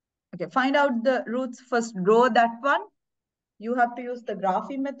 Okay, find out the roots. First, draw that one. You have to use the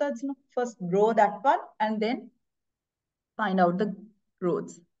graphing methods. No? First, draw that one and then find out the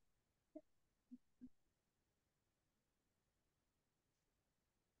roots.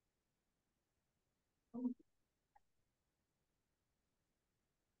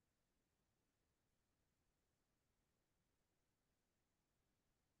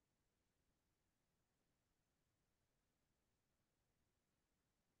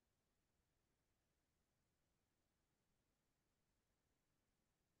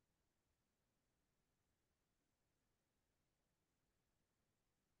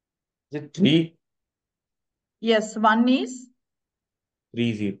 Is it 3? Yes, one is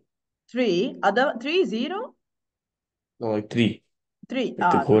 3 0. 3, other 3, 0, No, like 3. 3.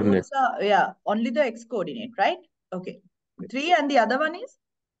 Like the The coordinate. roots are, yeah, only the x coordinate, right? Okay. 3 and the other one is?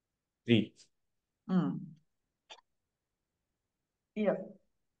 3. Mm. Yeah.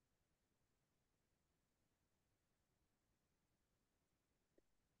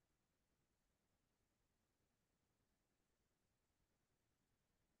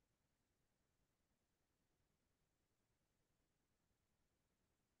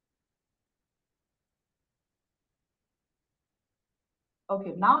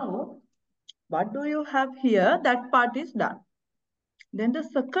 Okay, now what do you have here? That part is done. Then the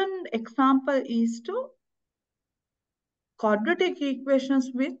second example is to quadratic equations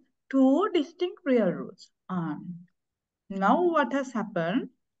with two distinct real roots. Now what has happened?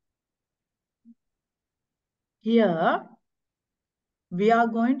 Here We are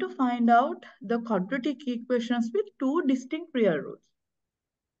going to find out the quadratic equations with two distinct real roots.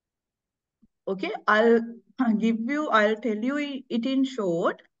 Okay, I'll tell you it in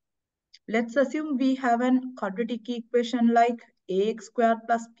short. Let's assume we have an quadratic equation like ax squared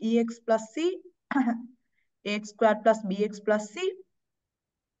plus bx plus c, ax squared plus bx plus c.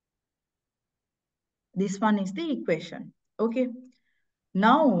 This one is the equation. Okay.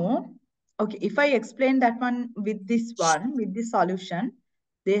 Now, okay, if I explain that one, with this solution,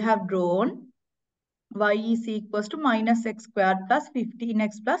 they have drawn y is equals to minus x squared plus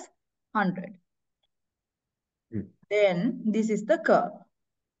 15x plus 100. Mm. Then this is the curve.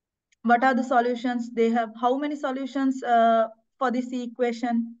 What are the solutions? They have how many solutions for this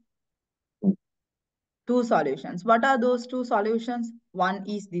equation? Two solutions. What are those two solutions? One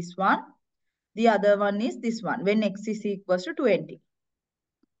is this one. The other one is this one when x is equals to 20.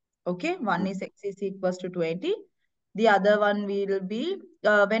 Okay, one is x is equals to 20. The other one will be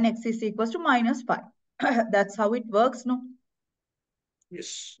when x is equals to minus 5. That's how it works, no?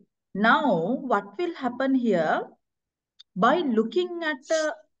 Yes. Now, what will happen here? By looking at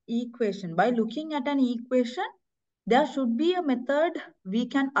the equation, there should be a method we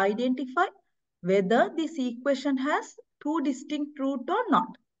can identify whether this equation has two distinct roots or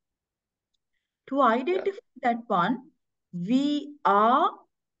not. To Yeah. identify that one, we are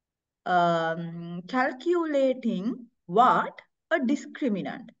calculating what? A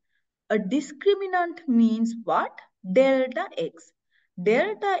discriminant. A discriminant means what? Delta x.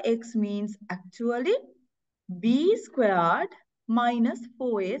 Delta x means actually b squared minus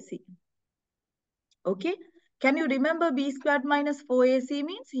 4ac. Okay. Can you remember b squared minus 4ac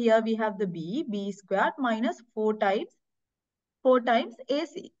means? Here we have the b squared minus 4 times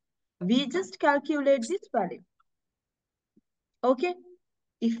ac. We just calculate this value. Okay.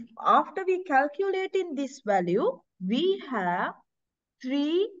 If after we calculate in this value, we have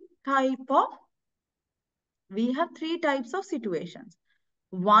three three types of situations.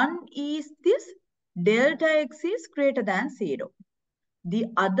 One is this delta x is greater than 0. The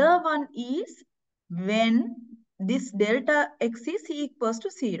other one is when this delta x is equals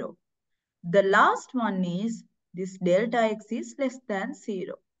to 0. The last one is this delta x is less than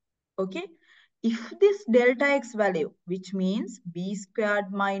 0. Okay. If this delta x value, which means b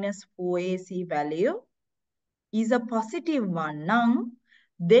squared minus 4ac value, is a positive one now,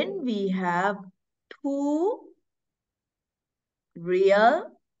 then we have two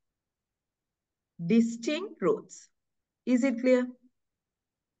real distinct roots. Is it clear?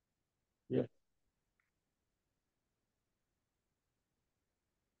 Yeah.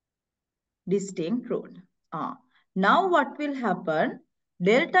 Distinct root. Now what will happen?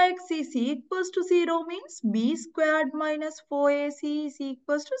 Delta x is equals to 0 means b squared minus 4ac is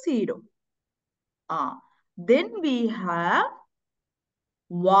equals to 0. Then we have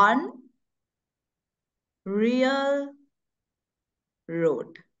one real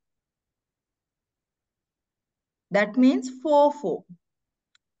root. That means 4, 4.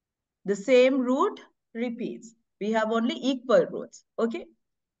 The same root repeats. We have only equal roots. Okay.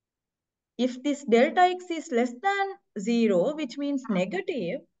 If this delta x is less than 0, which means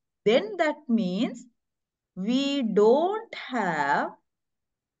negative, then that means we don't have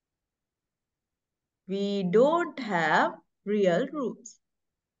real roots.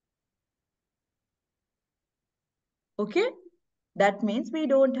 Okay. That means we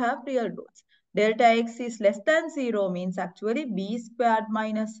don't have real roots. Delta x is less than 0 means actually b squared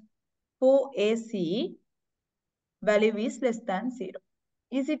minus 4ac value is less than 0.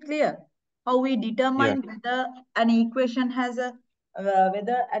 Is it clear? How we Yeah. determine whether an equation has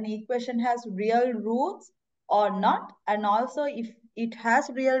real roots or not, and also if it has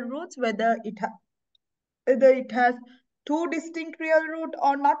real roots, whether it has two distinct real root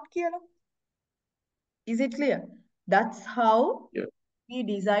or not, clear? Is it clear? That's how Yeah. we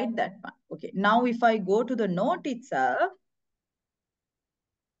decide that one. Okay. Now, if I go to the note itself,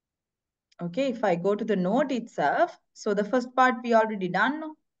 okay, if I go to the note itself, so the first part we already done.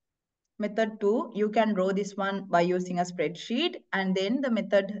 No? Method 2, you can draw this one by using a spreadsheet, and then the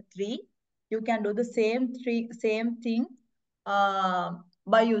method 3, you can do the same thing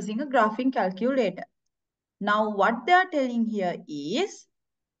by using a graphing calculator. Now, what they are telling here is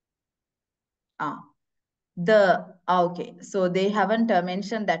okay, so they haven't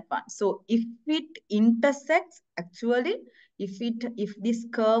mentioned that one. So if it intersects, actually, if this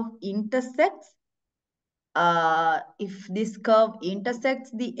curve intersects, if this curve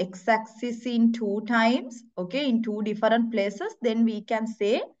intersects the x-axis in two times, okay, in two different places, then we can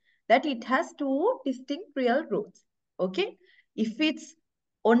say that it has two distinct real roots. Okay, if it's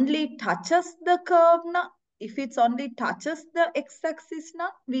only touches the curve, if it's only touches the x-axis now,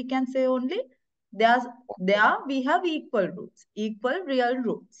 we can say only there's there we have equal roots, equal real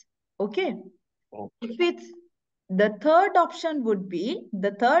roots. Okay. Oh, If it's the third option would be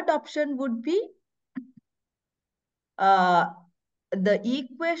uh, the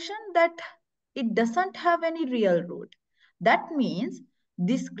equation that it doesn't have any real root. That means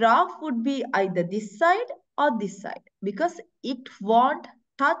this graph would be either this side or this side because it won't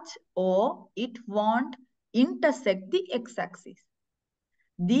touch or it won't intersect the x-axis.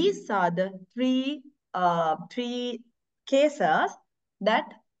 These are the three cases that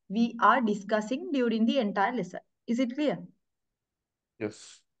we are discussing during the entire lesson. Is it clear?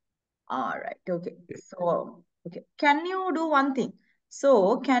 yes. All right. Okay. Yeah. So, okay. Can you do one thing?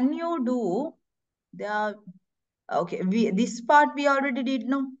 So, can you do the okay? This part we already did,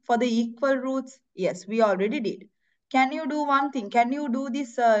 no? For the equal roots, yes, we already did. Can you do one thing? Can you do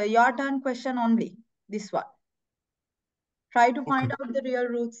this your turn question only? This one. Try to Okay. find out the real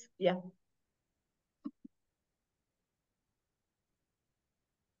roots. Yeah.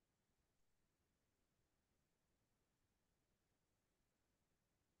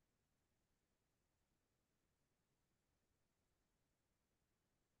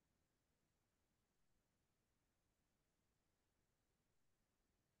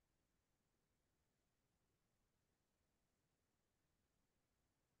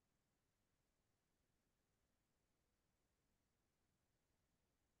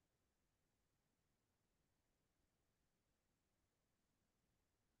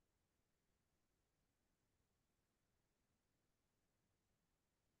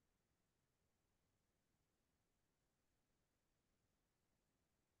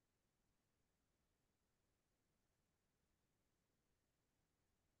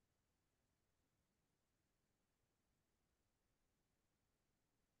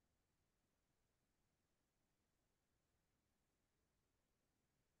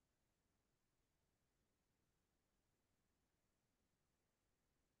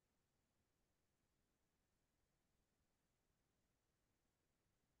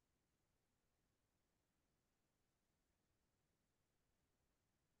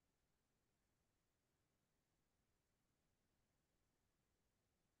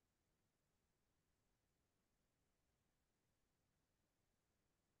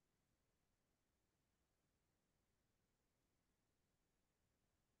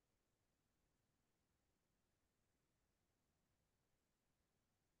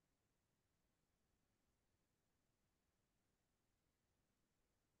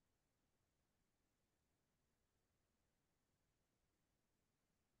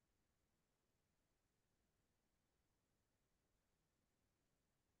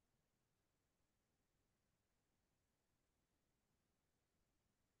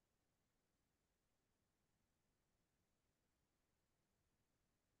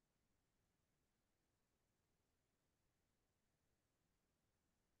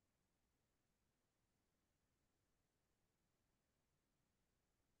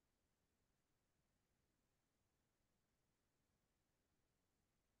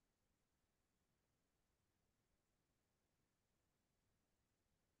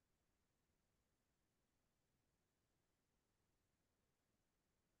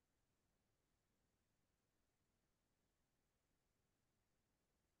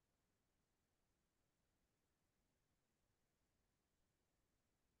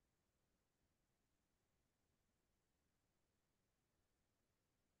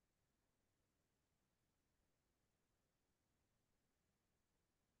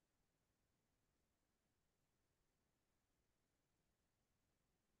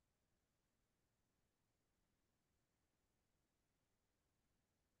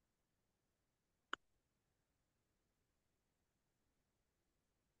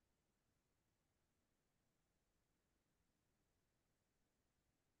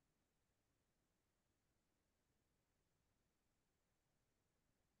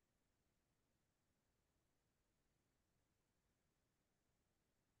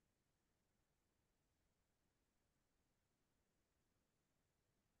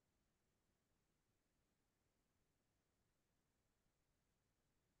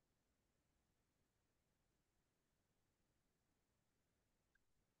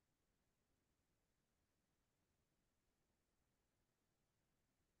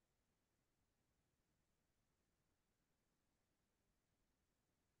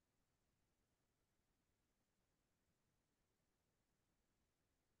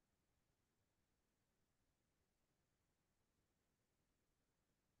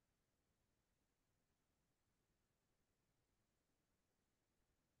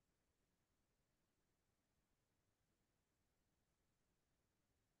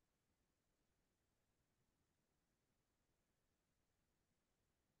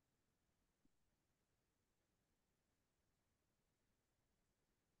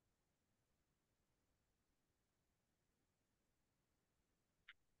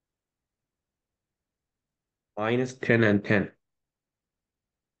 minus 10 and 10.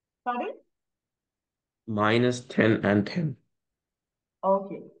 Sorry? Minus 10 and 10.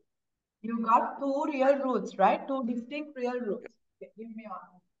 Okay. You got two real roots, right? Two distinct real roots. Okay, give me one.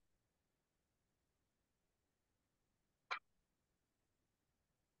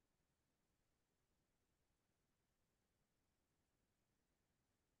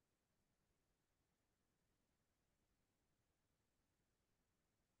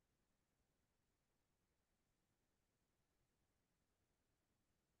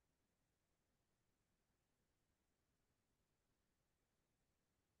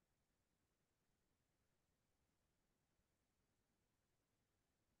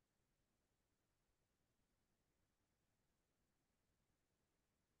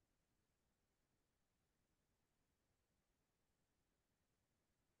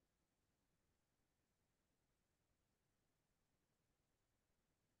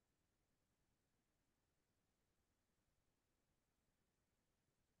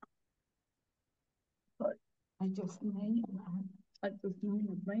 Sorry. I just made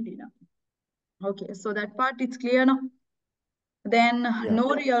it up. Okay, so that part it's clear now. Then Yeah.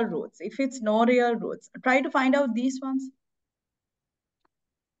 no real roots. If it's no real roots, try to find out these ones.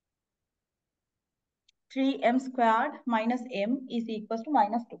 3m squared minus m is equals to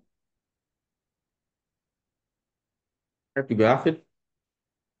minus 2. Have to graph it.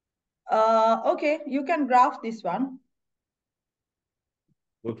 Okay, you can graph this one.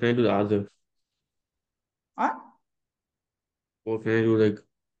 What can I do the other? Huh? What can I do like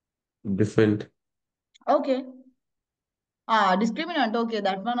different? Okay. Discriminant. Okay,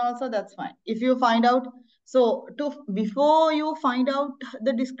 that one also, that's fine. If you find out, so before you find out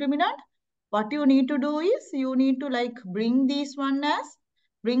the discriminant, what you need to do is you need to like bring these one as,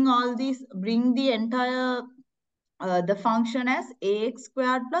 bring the entire, the function as ax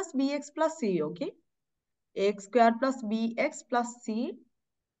squared plus bx plus c, okay? Ax squared plus bx plus c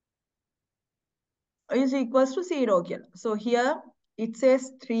is equals to 0, okay? So here it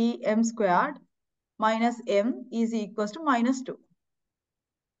says 3m squared minus m is equals to minus 2.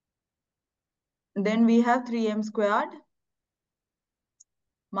 Then we have 3m squared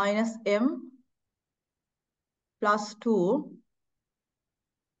minus m plus 2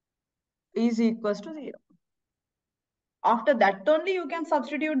 is equals to 0. After that only you can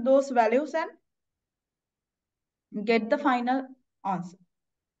substitute those values and get the final answer.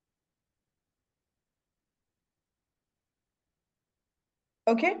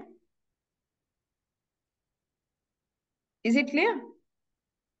 Okay? Is it clear?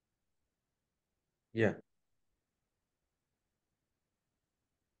 Yeah.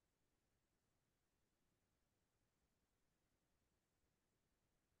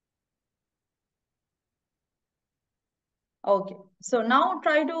 Okay. So now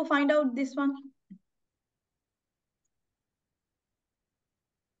try to find out this one.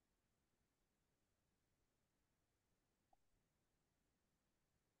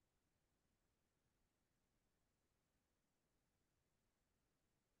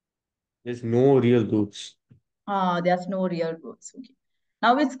 There's no real roots. There's no real roots. Okay.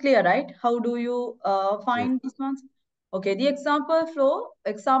 Now it's clear, right? How do you Yeah. find these ones? Okay, the example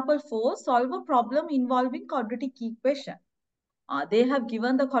 4, solve a problem involving quadratic equation. They have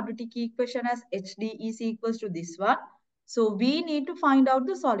given the quadratic equation as HD is equals to this one. So we need to find out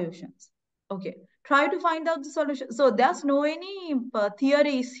the solutions. Okay, try to find out the solution. So there's no any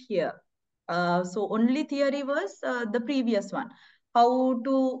theories here. So only theory was the previous one. How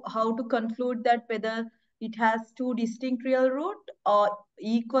to conclude that whether it has two distinct real root or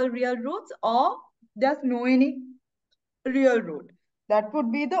equal real roots, or there's no any real root. That would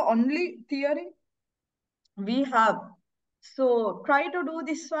be the only theory we have. So try to do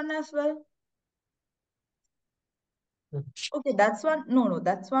this one as well. Okay, that's one. No, no,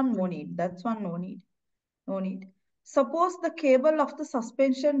 that's one no need. That's one no need. No need. Suppose the cable of the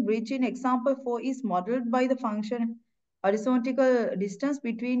suspension bridge in example 4 is modeled by the function horizontal distance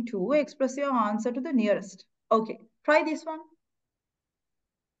between two. Express your answer to the nearest. Okay, try this one.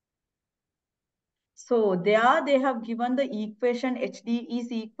 So there they have given the equation HD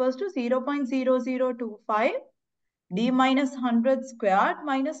is equals to 0.0025 d minus 100 squared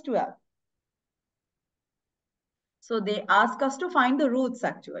minus 12. So they ask us to find the roots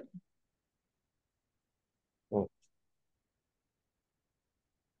actually. Oh.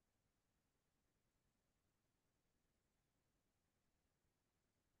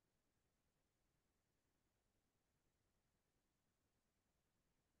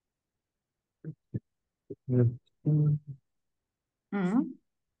 Mm. Mm.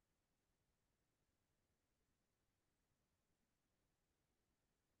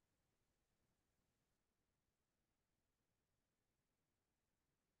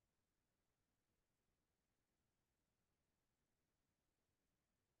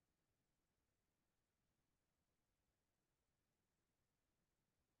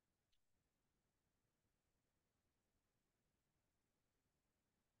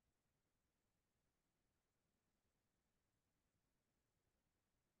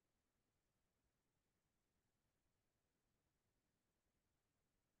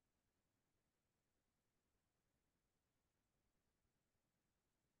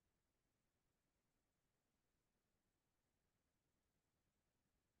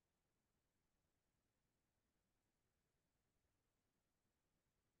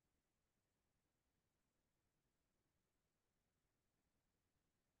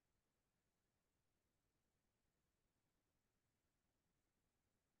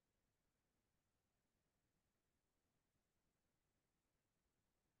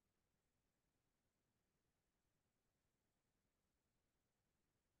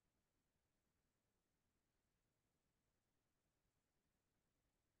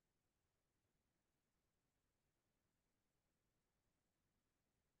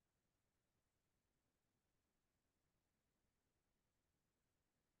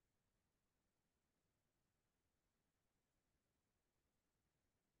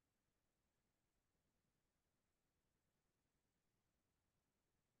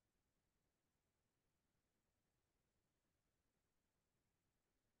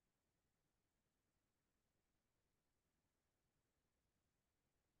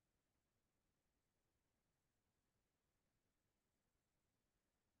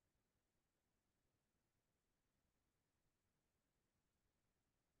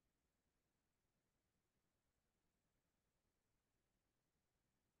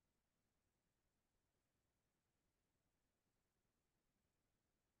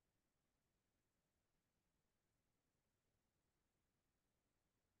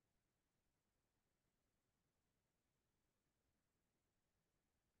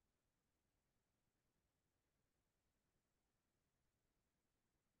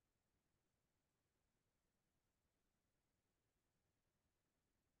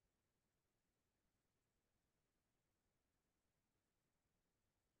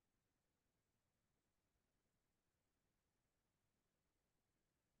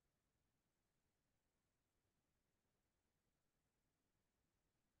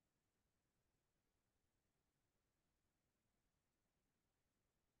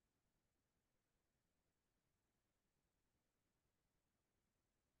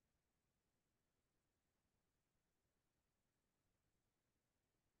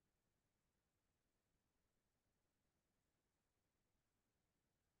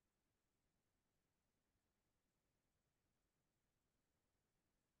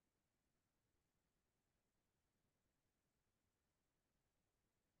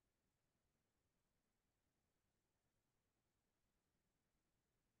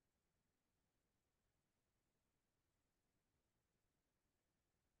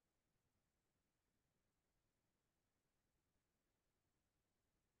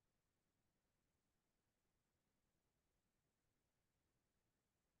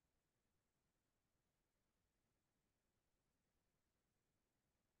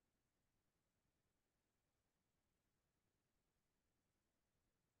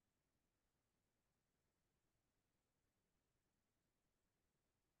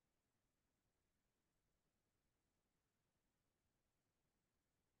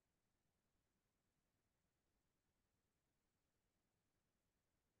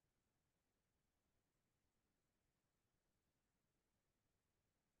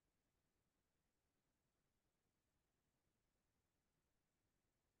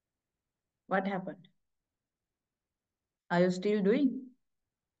 What happened? Are you still doing?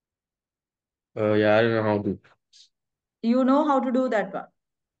 Yeah, I don't know how to. You know how to do that one.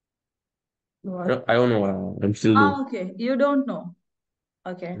 No, I don't know. I'm still doing. Ah, okay. You don't know.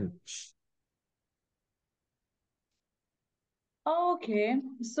 Okay. Mm. Okay.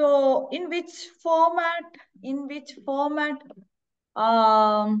 So in which format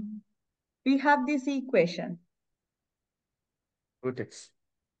um we have this equation? Vertex.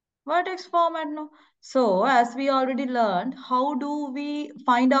 Vertex format, no? So as we already learned, how do we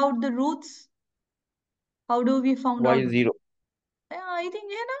find out the roots? How do we found Y out? is 0. Yeah, I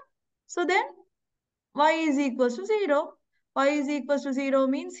think, yeah, na? So then y is equals to 0. Y is equals to 0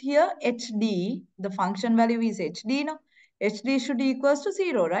 means here hd, the function value is hd, no? hd should equals to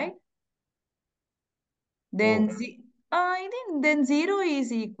 0, right? Then, Oh, I think then 0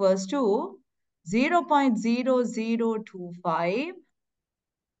 is equals to 0.0025,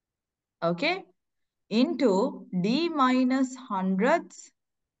 okay, into d minus hundredths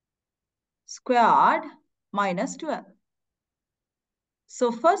squared minus 12.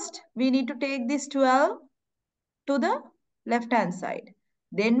 So first we need to take this 12 to the left hand side.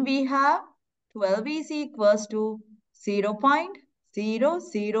 Then we have 12 is equals to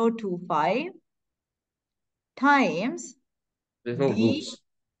 0.0025 times there's no d, roots.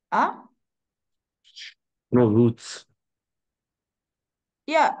 uh, No roots.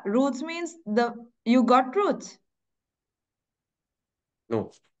 yeah, roots means you got roots.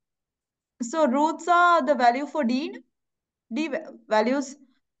 No. So roots are the value for d, values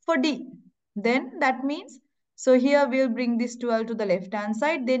for d. Then that means, so here we'll bring this 12 to the left hand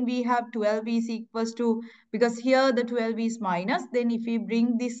side. Then we have 12 is equals to, because here the 12 is minus. Then if we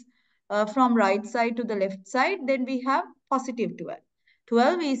bring this from right side to the left side, then we have positive 12.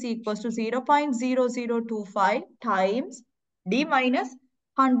 12 is equals to 0.0025 times d minus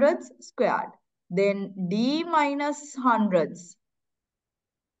hundreds squared. Then d minus 100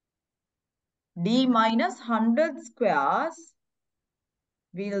 squares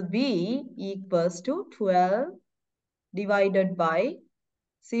will be equals to 12 divided by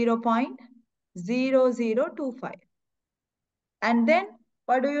 0.0025. And then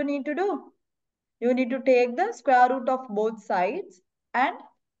what do you need to do? You need to take the square root of both sides and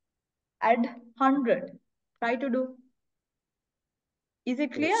add 100. Try to do. Is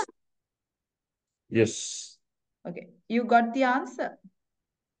it clear? Yes. Yes. Okay. You got the answer.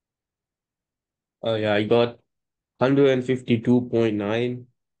 Yeah, I got 152.9.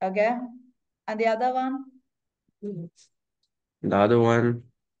 Okay. And the other one? The other one,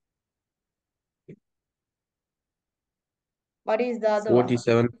 What is the other one?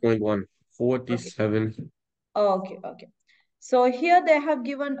 47.1. Okay. 47. Okay, okay. So here they have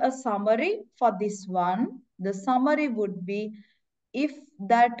given a summary for this one. The summary would be if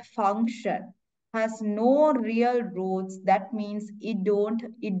that function has no real roots, that means it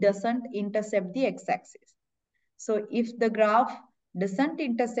doesn't intercept the x-axis. So if the graph doesn't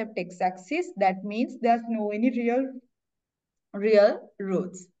intercept x-axis, that means there's no any real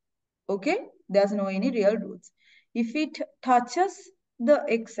roots. Okay, there's no any real roots. If it touches the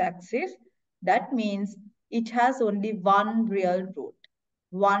x-axis, that means it has only one real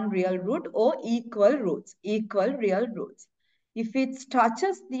root or equal real roots. If it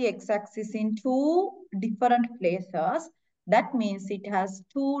touches the x-axis in two different places, that means it has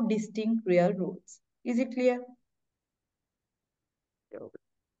two distinct real roots. Is it clear?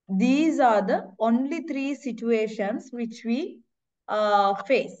 These are the only three situations which we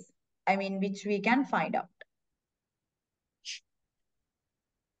face. I mean, which we can find out.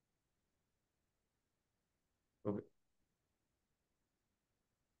 Okay.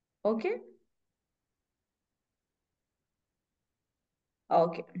 Okay?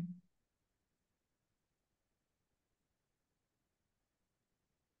 Okay.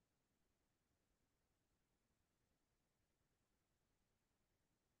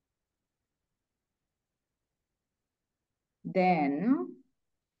 Then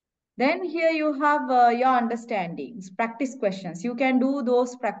here you have your understandings, practice questions. You can do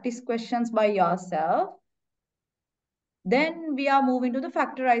those practice questions by yourself. Then we are moving to the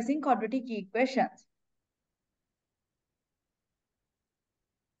factorizing quadratic equations.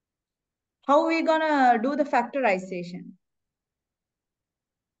 How are we gonna do the factorization?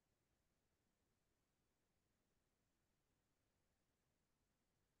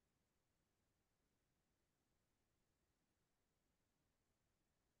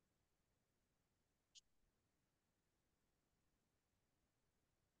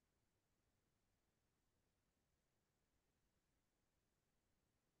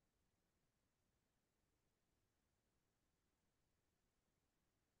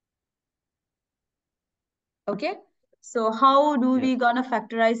 Okay. So how do Yeah. we gonna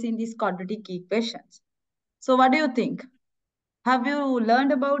factorize in these quadratic equations? So what do you think? Have you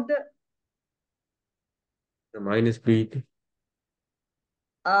learned about the The minus b.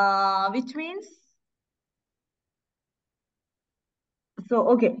 which means so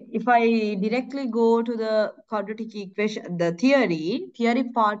okay, if I directly go to the quadratic equation, the theory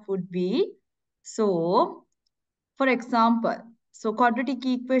part would be so for example, so quadratic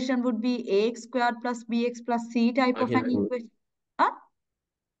equation would be ax squared plus bx plus c type I of can an do it. equation. Huh?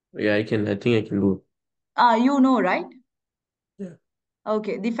 Yeah, I can. I think I can do You know, right? it. Yeah.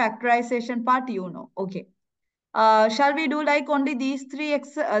 Okay, the factorization part you know. Okay. Shall we do like only these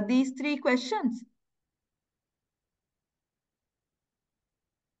three questions?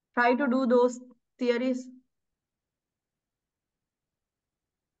 Try to do those theories.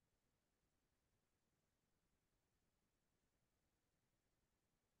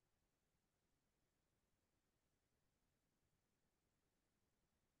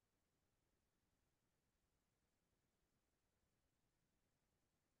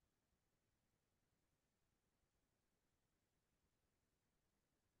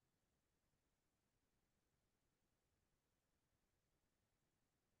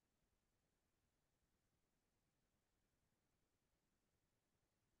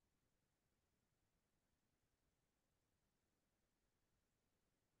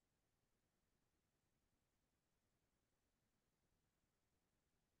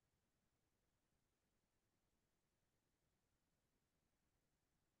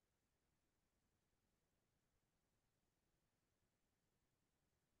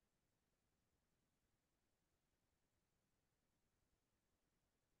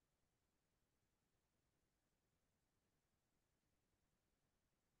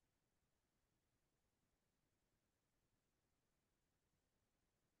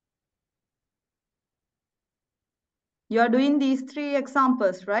 You are doing these three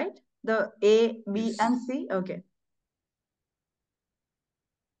examples, right? The A, B, Yes. and C. Okay.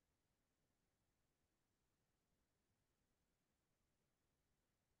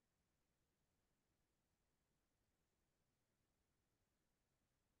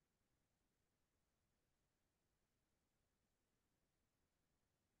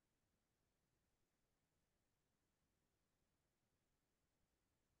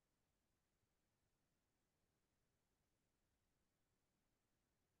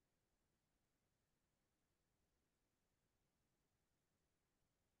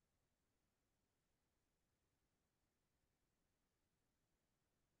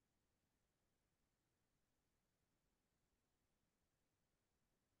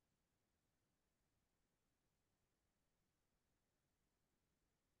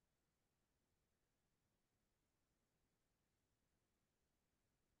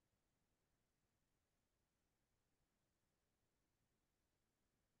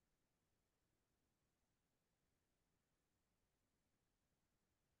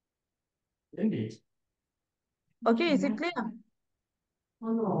 Indeed. Okay, is it clear?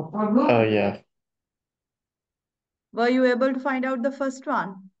 Oh, yeah. Were you able to find out the first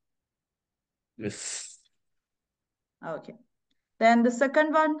one? Yes. Okay. Then the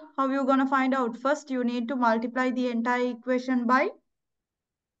second one, how you gonna find out? First, you need to multiply the entire equation by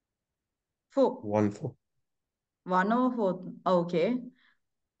 4. 1 4. 1 over 4. Okay.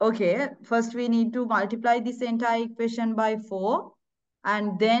 Okay. First, we need to multiply this entire equation by 4.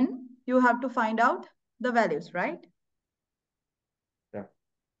 And then you have to find out the values, right? Yeah.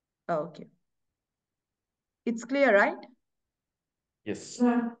 Okay. It's clear, right? Yes.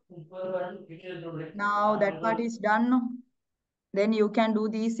 Now that part is done. Then you can do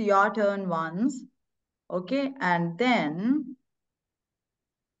these your turn once. Okay.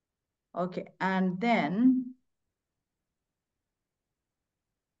 Okay. And then,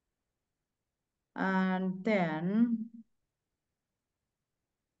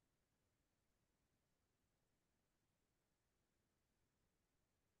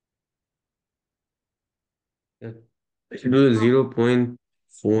 Yeah. I should do the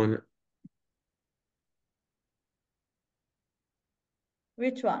 0.4.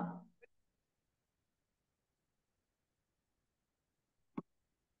 which one?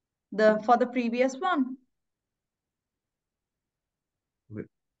 For the previous one? Wait,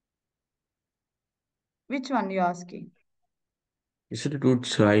 Which one you asking? you should do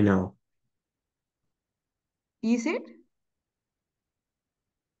try now. Is it?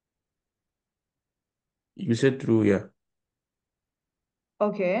 You said true, yeah.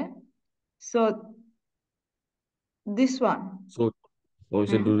 Okay. So this one. So, you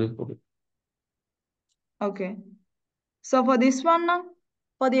should do Hmm. this. Okay. Okay. So for this one now,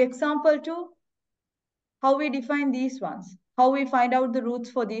 for the example two, How we define these ones? How we find out the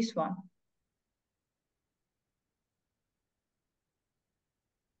roots for this one?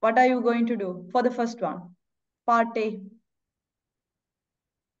 What are you going to do for the first one? Part A.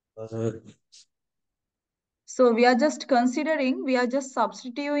 Uh, So we are just considering, we are just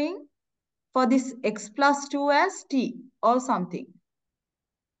substituting for this x plus 2 as t or something.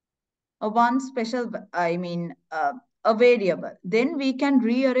 A one special, a variable. Then we can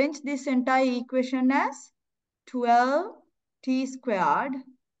rearrange this entire equation as 12t squared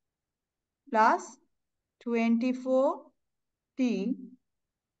plus 24t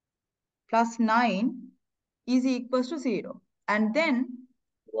plus 9 is equals to 0. And then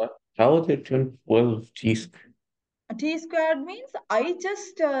what? How did 12 cheese? t squared means I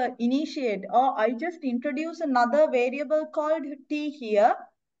just initiate or I just introduce another variable called t here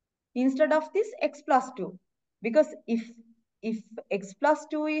instead of this x plus 2. Because if x plus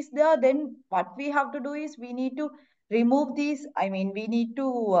 2 is there, then what we have to do is we need to remove these, we need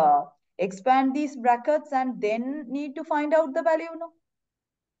to expand these brackets and then need to find out the value. No?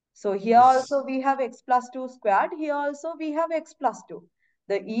 So here Yes. also we have x plus 2 squared. Here also we have x plus 2.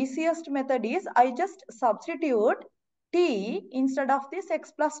 The easiest method is I just substitute t instead of this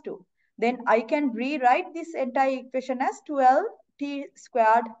x plus 2. Then I can rewrite this entire equation as 12t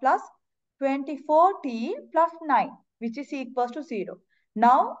squared plus 24t plus 9, which is equals to 0.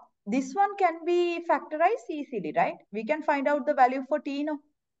 Now, this one can be factorized easily, right? We can find out the value for t now.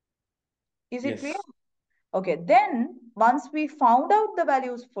 Is it clear? Yes. Okay, then once we found out the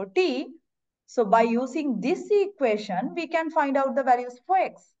values for t, so by using this equation, we can find out the values for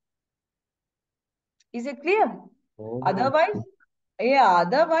x. Is it clear? Oh, Otherwise,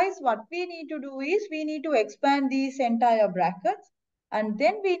 otherwise what we need to do is we need to expand these entire brackets and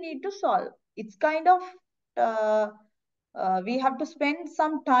then we need to solve. It's kind of, uh, we have to spend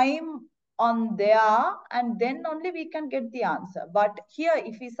some time on there and then only we can get the answer. But here,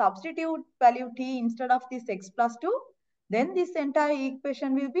 if we substitute value t instead of this x plus 2, then this entire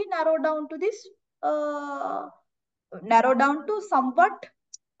equation will be uh, narrowed down to somewhat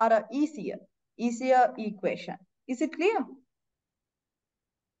or a easier equation. Is it clear?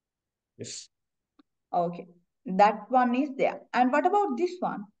 yes. Okay, that one is there. And what about this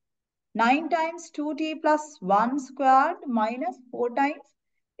one? 9 times 2t plus 1 squared minus 4 times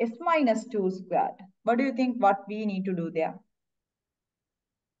s minus 2 squared. What do you think what we need to do there?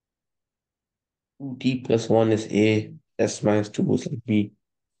 2t plus 1 is A, S minus 2 is like B.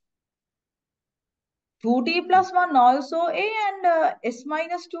 2t plus 1 also a and s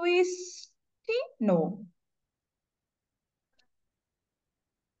minus 2 is t? No,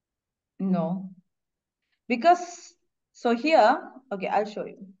 no. Because, so here, okay, I'll show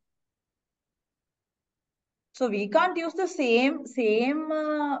you. So we can't use the same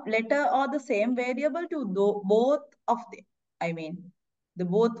letter or the same variable to both of them. The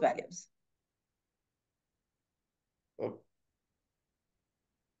both values. Oh,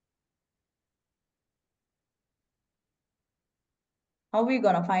 How are we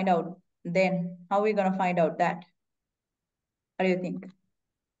gonna find out then? How are we gonna find out that? What do you think?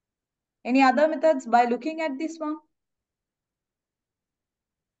 Any other methods by looking at this one?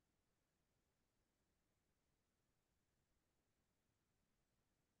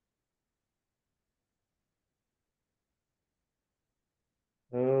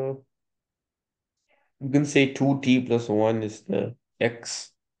 uh, you can say 2t plus 1 is the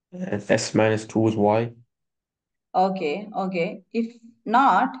X, and S minus 2 is Y. Okay, okay. If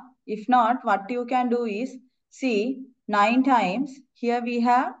not, what you can do is see 9 times. Here we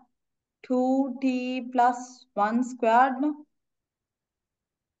have 2t plus 1 squared no?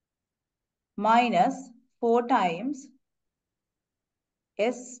 Minus 4 times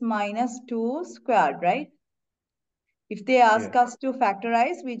s minus 2 squared, right? If they Yeah. ask us to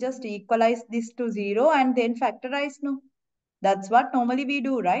factorize, we just equalize this to 0 and then factorize, no? That's what normally we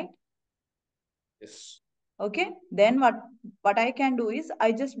do, right? Yes. Okay, then what I can do is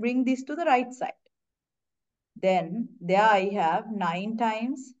I just bring this to the right side. Then there I have 9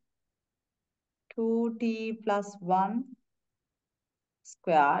 times 2t plus 1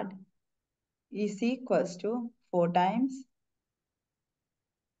 squared is equals to 4 times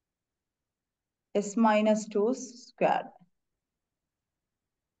s minus 2 squared.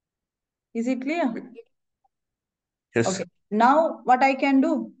 Is it clear? Yes. Okay, now what I can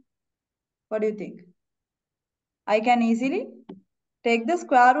do? What do you think? I can easily take the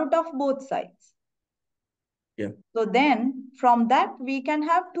square root of both sides. Yeah. So then from that we can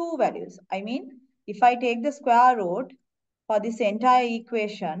have two values. If I take the square root for this entire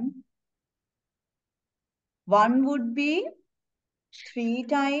equation, one would be 3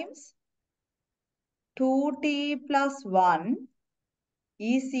 times 2t plus 1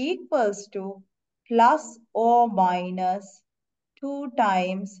 is equals to plus or minus 2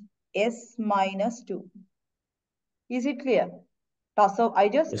 times s minus 2. Is it clear? So I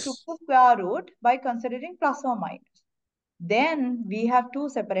just took Yes. the square root by considering plus or minus. Then we have two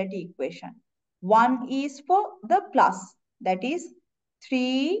separate equations. One is for the plus, that is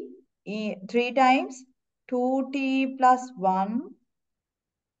 3 times 2t plus 1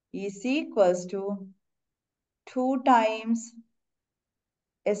 is equals to 2 times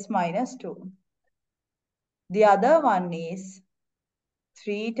s minus 2. The other one is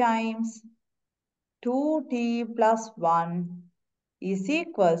 3 times 2t plus 1 is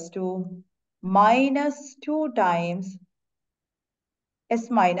equals to minus 2 times s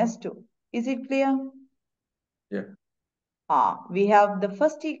minus 2. Is it clear? Yeah. We have the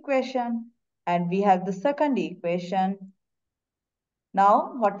first equation and we have the second equation.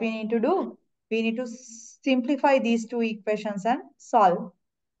 Now, what we need to do? We need to simplify these two equations and solve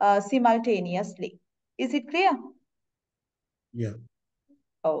simultaneously. Is it clear? Yeah.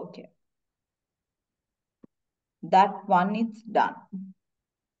 Okay, that one is done.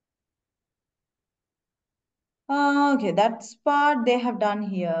 Okay, that's part they have done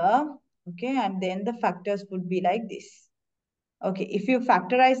here. Okay, and then the factors would be like this. Okay, if you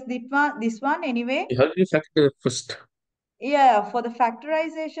factorize this one anyway, How did you factor first? yeah, for the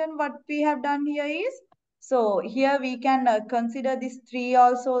factorization, what we have done here is, so here we can consider this 3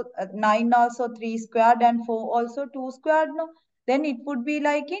 also, 9 also 3 squared and 4 also 2 squared. No? Then it would be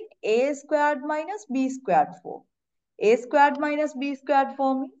like in a squared minus b squared 4. A squared minus b squared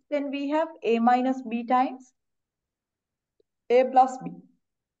 4 means then we have a minus b times a plus b.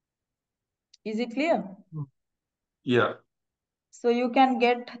 Is it clear? Yeah. So you can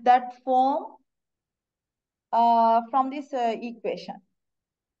get that form from this equation.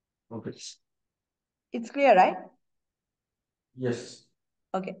 Okay. It's clear, right? Yes.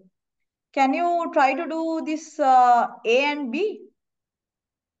 Okay. Can you try to do this A and B?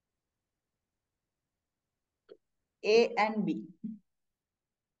 A and B.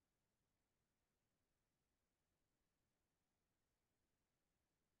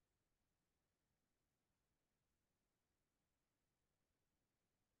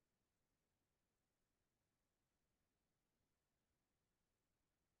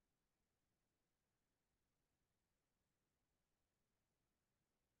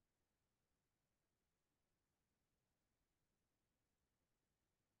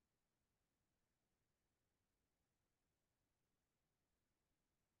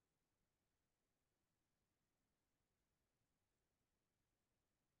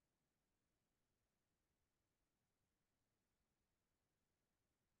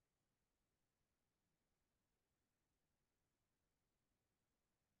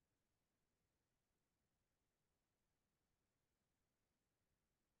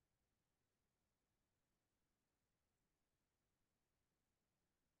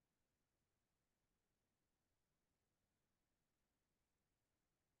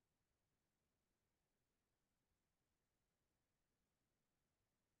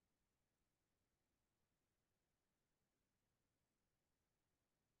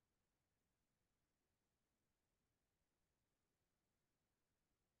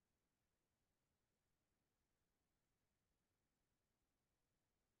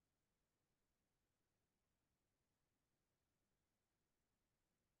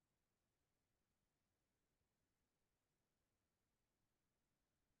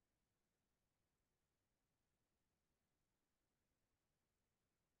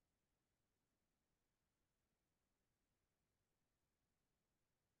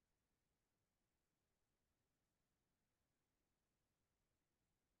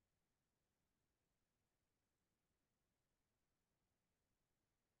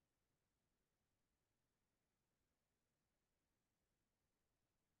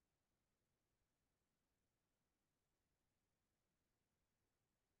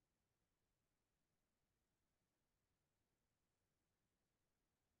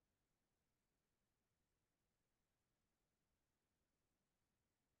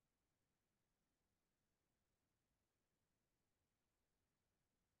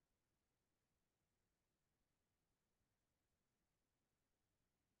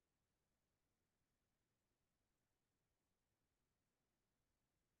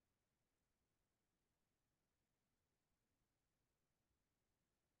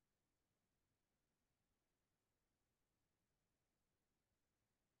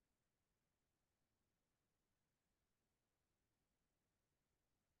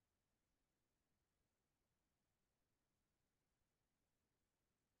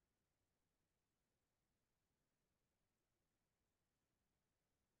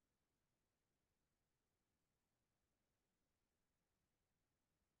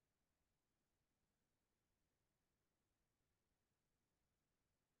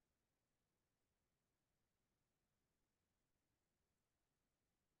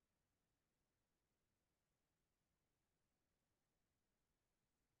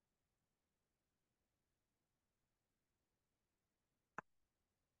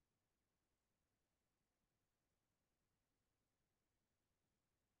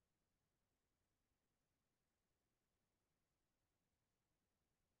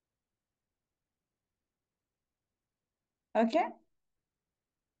 Okay?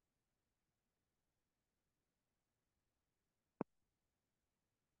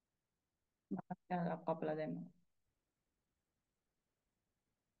 කපලා දෙන්න.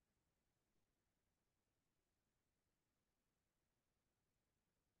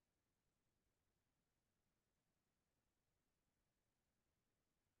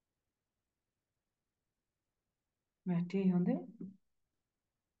 වැටේ හොඳේ.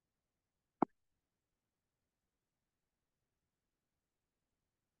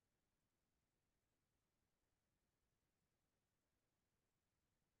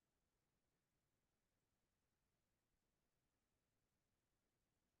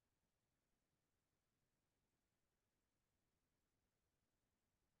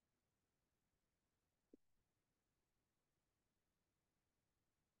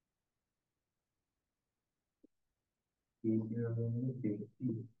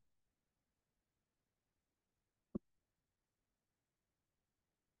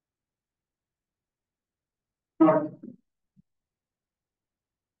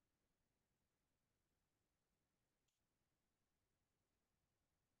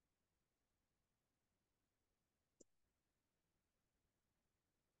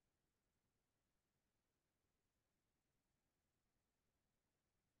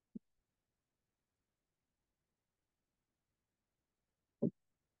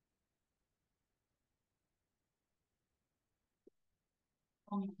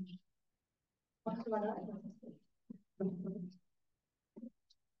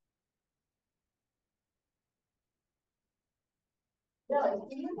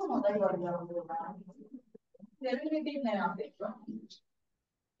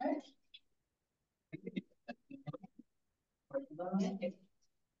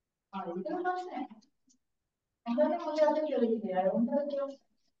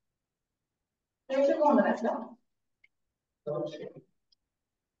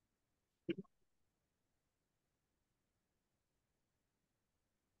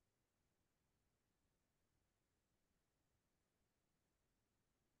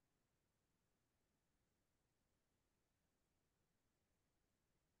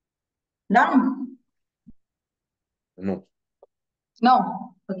 Done? No.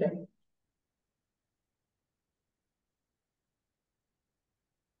 No. Okay.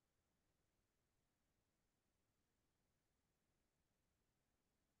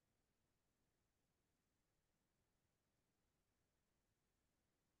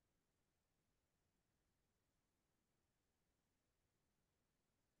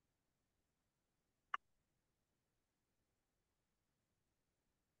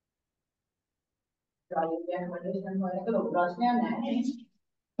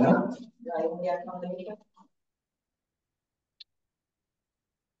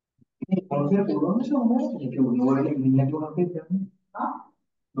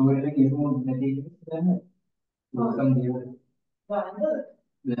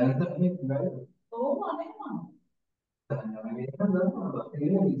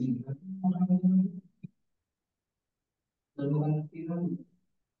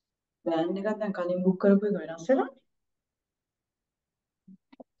 බෑන් එකක් දැන් කලින් book කරපු එක වෙනස් වෙලා.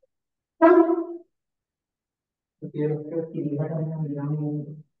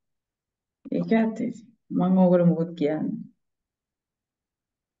 ඒක ඇත්තේ. මම ඕගොල්ලෝ මොකද කියන්නේ?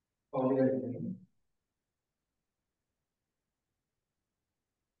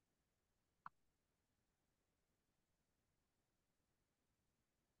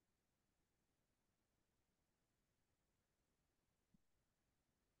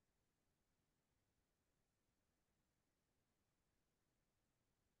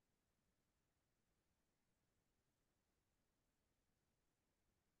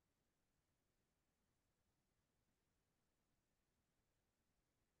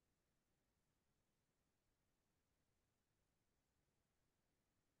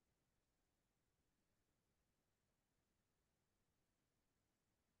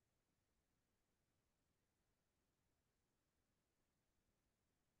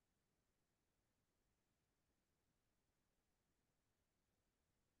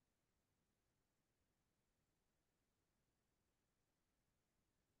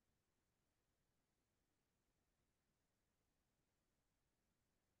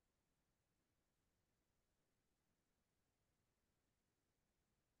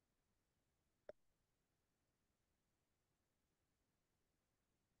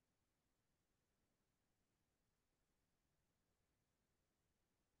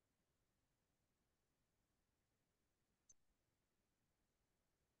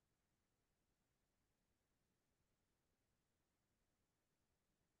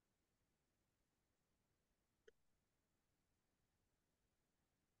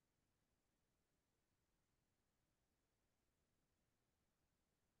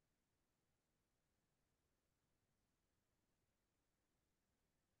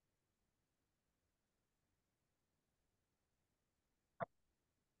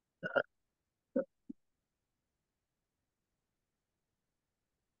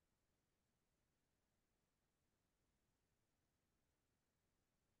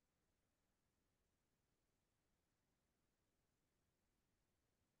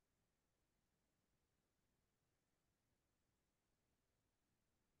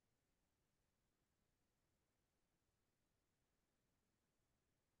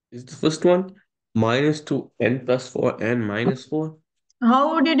 Is the first one minus 2n plus 4n minus 4?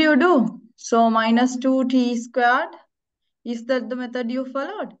 How did you do? So minus 2t squared, is that the method you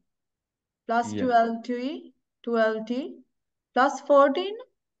followed? Plus Yeah. 12t plus 14,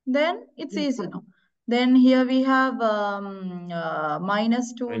 then it's Yeah. easy now. Then here we have minus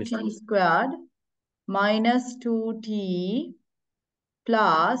Minus 2t 2. squared minus 2t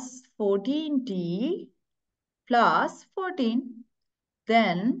plus 14t plus 14.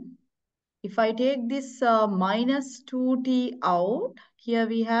 Then if I take this minus 2t out, here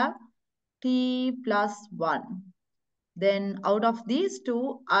we have t plus 1. Then out of these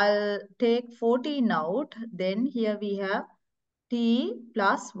two, I'll take 14 out. Then here we have t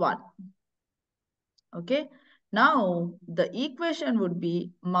plus 1. Okay. Now the equation would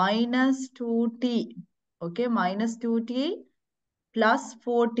be minus 2t. Okay. Minus 2t plus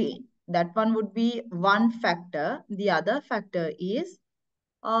 14. That one would be one factor. The other factor is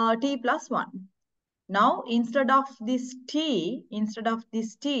t plus 1. Now, instead of this t,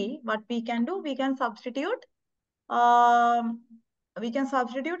 what we can do, um, we can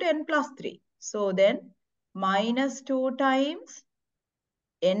substitute n plus 3. So then minus 2 times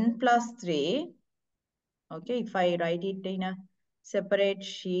n plus 3. Okay, if I write it in a separate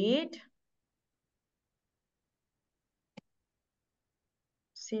sheet,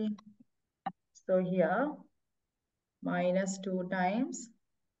 see, so here minus 2 times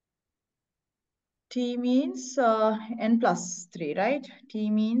t means n plus 3, right? T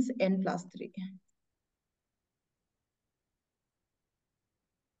means n plus 3.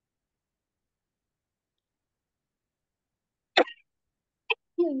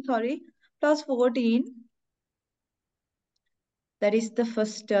 Sorry, plus 14. That is the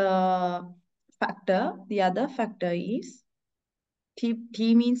first factor. The other factor is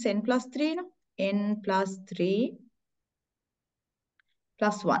t means n plus 3, no? N plus 3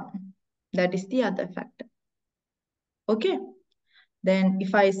 plus 1. That is the other factor. Okay. Then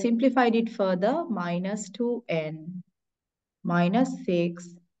if I simplified it further, minus 2n minus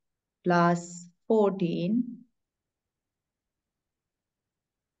 6 plus 14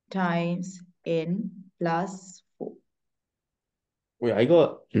 times n plus 4. Wait, I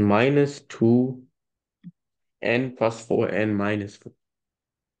got minus 2n plus 4n minus 4.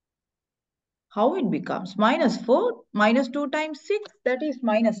 How it becomes? Minus 4, minus 2 times 6, that is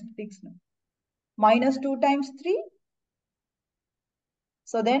minus 6. No? Minus 2 times 3.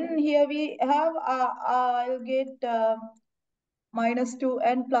 So then here we have, I'll get minus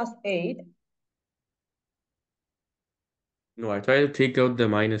 2n plus 8. No, I try to take out the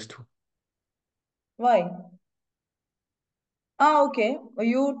minus 2. Why? Ah, okay.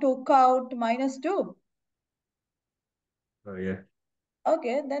 You took out minus 2. Oh, yeah.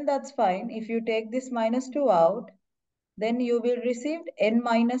 Okay, then that's fine. If you take this minus 2 out, then you will receive n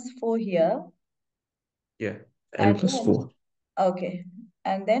minus 4 here. Yeah. N And plus then, 4. okay.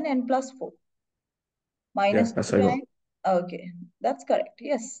 And then n plus 4. Yeah, Minus that's 2 I got. times. Okay, that's correct.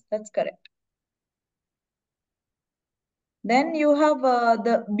 Yes, that's correct. Then you have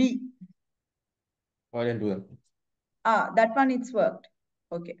the B. I didn't do that. Ah, that one it's worked.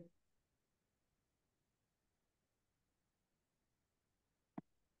 Okay.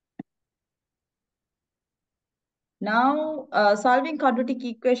 Now, solving quadratic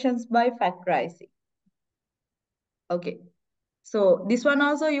equations by factorizing. Okay. So this one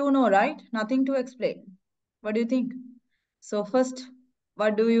also you know, right? Nothing to explain. What do you think? So first,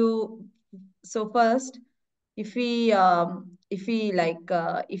 what do you? So first, if we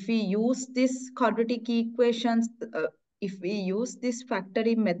use this quadratic equations, if we use this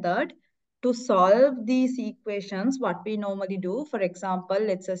factoring method to solve these equations, what we normally do, for example,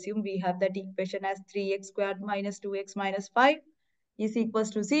 let's assume we have that equation as 3x squared minus 2x minus 5 is equals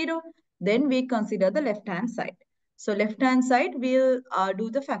to 0. Then we consider the left hand side. So left hand side will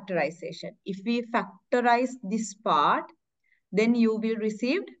do the factorization. If we factorize this part, then you will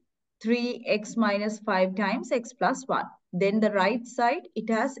receive 3x minus 5 times x plus 1. Then the right side, it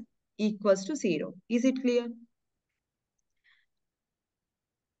has equals to 0. Is it clear?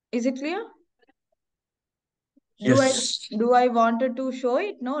 Is it clear? Do I Yes. do I wanted to show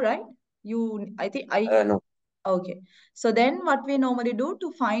it? No, right? I think I No. Okay. So then what we normally do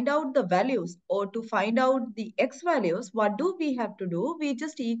to find out the values or to find out the x values, what do we have to do? We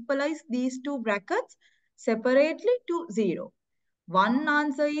just equalize these two brackets separately to 0. One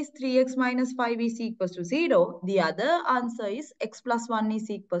answer is 3x minus 5 is equals to 0. The other answer is x plus 1 is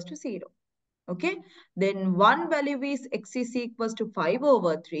equals to 0. Okay. Then one value is x is equals to 5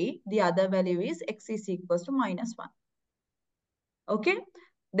 over 3. The other value is x is equals to minus 1. Okay.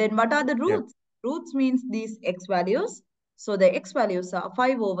 Then what are the Yeah. roots? Roots means these x values. So the x values are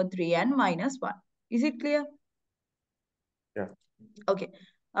 5 over 3 and minus 1. Is it clear? Yeah. Okay.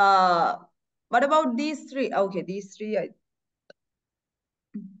 Uh, what about these three? Okay, these three.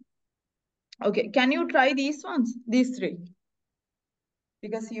 Okay, can you try these ones? These three.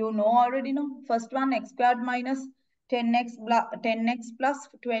 Because you know already know. First one, x squared minus 10x plus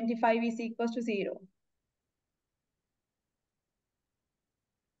 25 is equals to 0.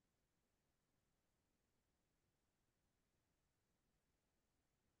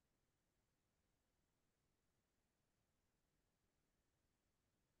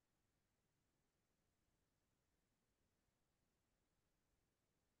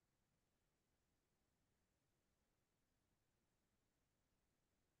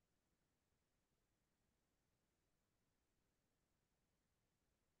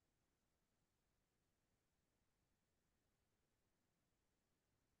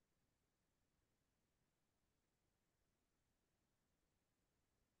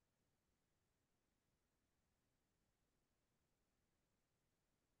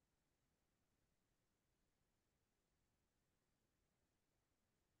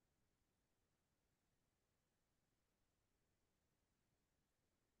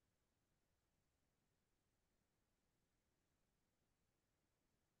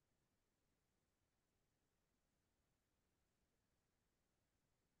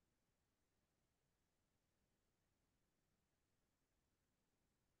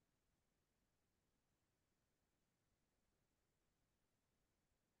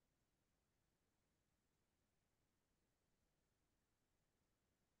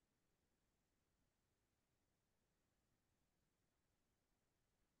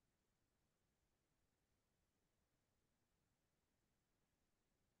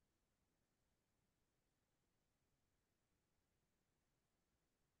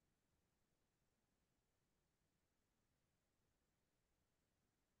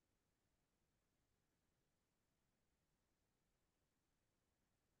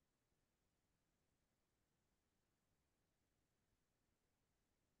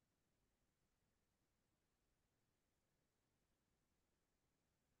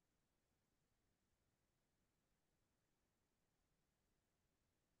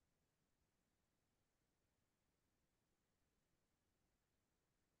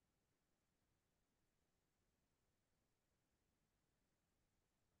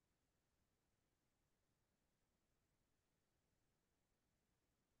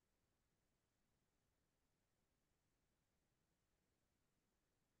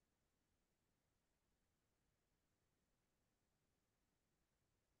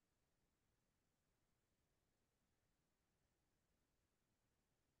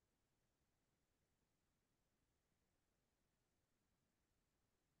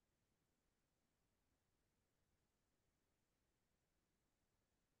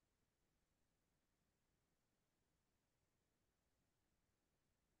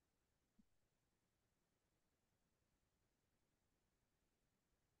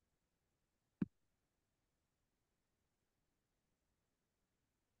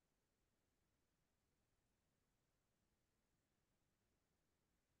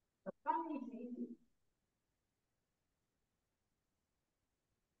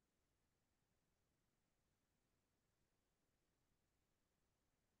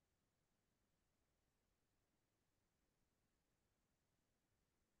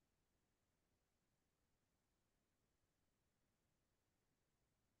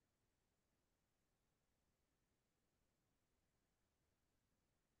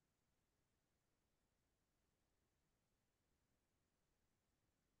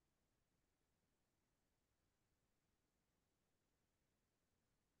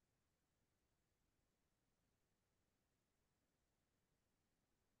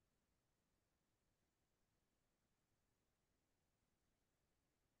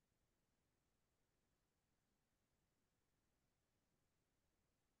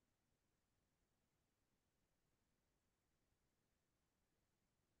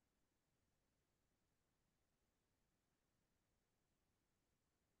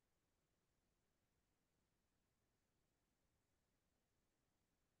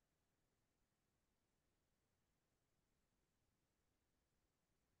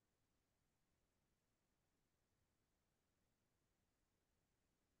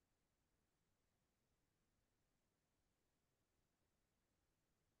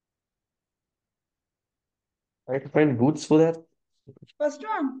 I have to find roots for that. First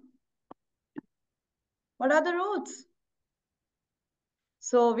one, what are the roots?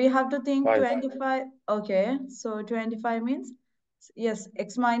 So we have to think Five. 25. Okay, so 25 means, yes,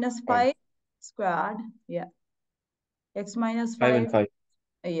 x minus Five. 5 squared. Yeah. X minus 5 5, and 5.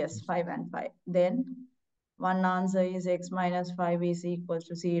 yes, 5 and 5. Then one answer is x minus 5 is equals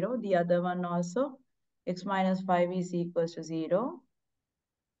to 0. The other one also x minus 5 is equals to 0,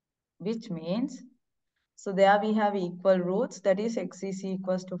 which means, so there we have equal roots, that is x is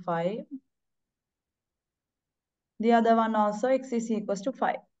equals to 5. The other one also x is equals to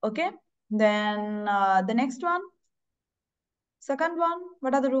 5. Okay. Then the next one, second one,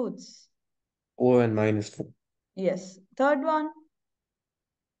 what are the roots? 4 and minus 4. Yes. Third one,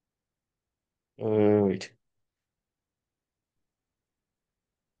 Wait.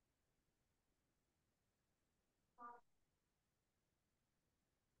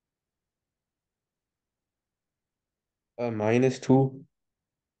 Minus 2.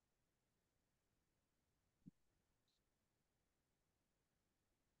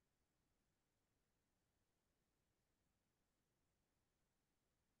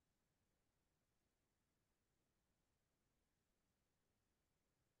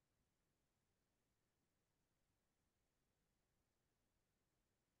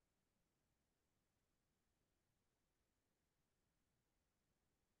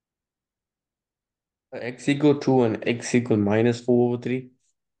 X equal 2 and x equal minus 4 over 3.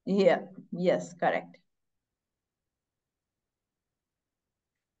 yeah, yes, correct.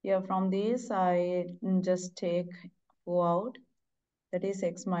 Here from this, I just take 4 out. That is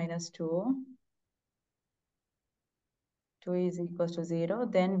x minus 2. 2 is equals to 0.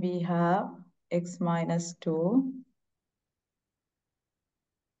 Then we have x minus 2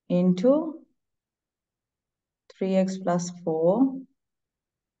 into 3x plus 4.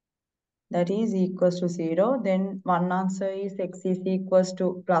 That is equals to 0. Then one answer is x is equals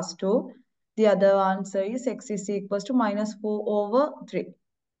to plus 2. The other answer is x is equals to minus 4 over 3.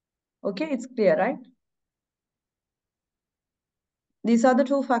 Okay, it's clear, right? These are the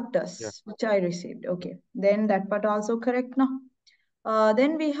two Yeah. factors which I received. Okay, then that part also correct now.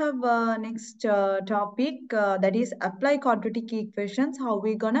 Then we have next topic, that is apply quadratic equations. How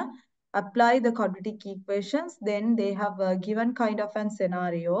we gonna apply the quadratic equations? Then they have given kind of an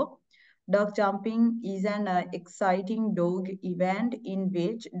scenario. Dog jumping is an exciting dog event in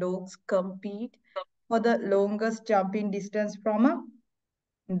which dogs compete for the longest jumping distance from a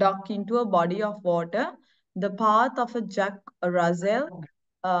duck into a body of water. The path of a Jack Russell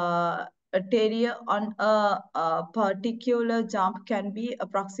a terrier on a particular jump can be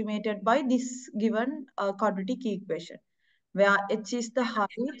approximated by this given quadratic equation, where h is the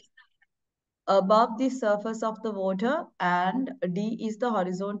height above the surface of the water and d is the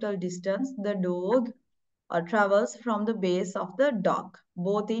horizontal distance the dog travels from the base of the dog,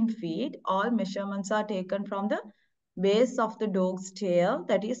 both in feet. All measurements are taken from the base of the dog's tail,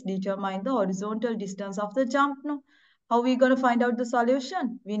 that is determine the horizontal distance of the jump. Now, how are we going to find out the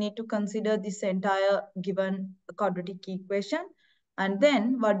solution? We need to consider this entire given quadratic equation. And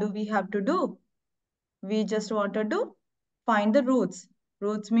then what do we have to do? We just wanted to find the roots.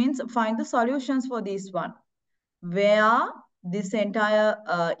 Roots means find the solutions for this one, where this entire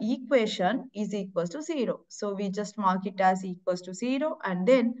equation is equals to 0. So we just mark it as equals to 0, and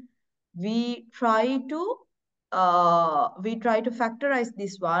then we try to factorize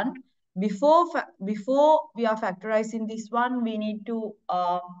this one. Before we are factorizing this one, we need to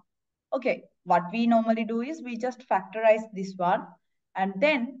okay, what we normally do is we just factorize this one and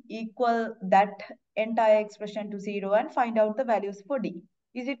then equal that entire expression to 0 and find out the values for d.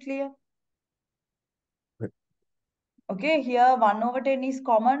 Is it clear? Okay, here 1 over 10 is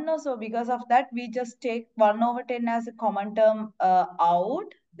common, no? So because of that, we just take 1 over 10 as a common term out.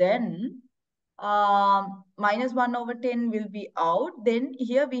 Then minus 1 over 10 will be out. Then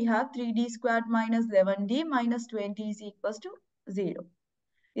here we have 3d squared minus 11d minus 20 is equals to 0.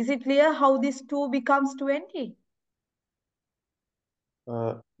 Is it clear how this 2 becomes 20?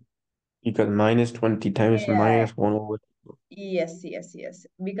 Uh, Equal minus 20 times Yeah. minus 1 over 2. Yes, yes, yes.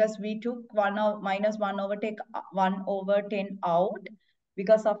 Because we took minus 1 over take 1 over 10 out.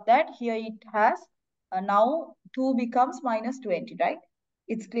 Because of that, here it has now 2 becomes minus 20, right?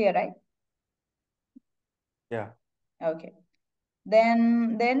 It's clear, right? Yeah. Okay.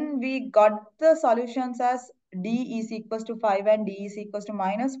 Then we got the solutions as d is equals to 5 and d is equals to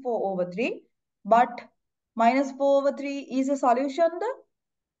minus 4 over 3. But minus 4 over 3 is a solution, though?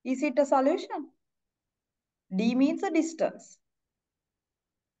 Is it a solution? D means a distance.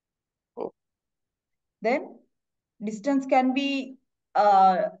 Oh, Then distance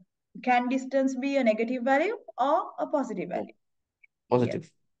uh, can distance be a negative value or a positive no, value? Yes,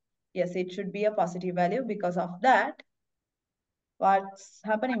 positive. yes, it should be a positive value. Because of that, what's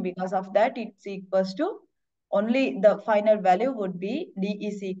happening? Because of that, it's equals to only the final value would be d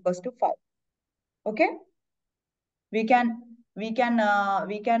is equals to 5. Okay. We can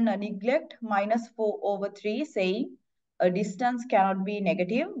neglect minus 4 over 3, saying a distance cannot be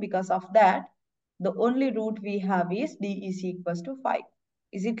negative. Because of that, the only root we have is d is equals to 5.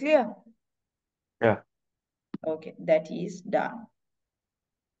 Is it clear? Yeah. Okay, that is done.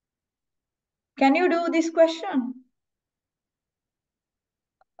 Can you do this question?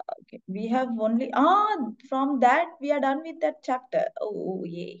 Okay, we have only from that we are done with that chapter. Oh,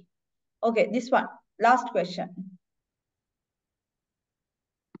 yay. Okay, this one, last question.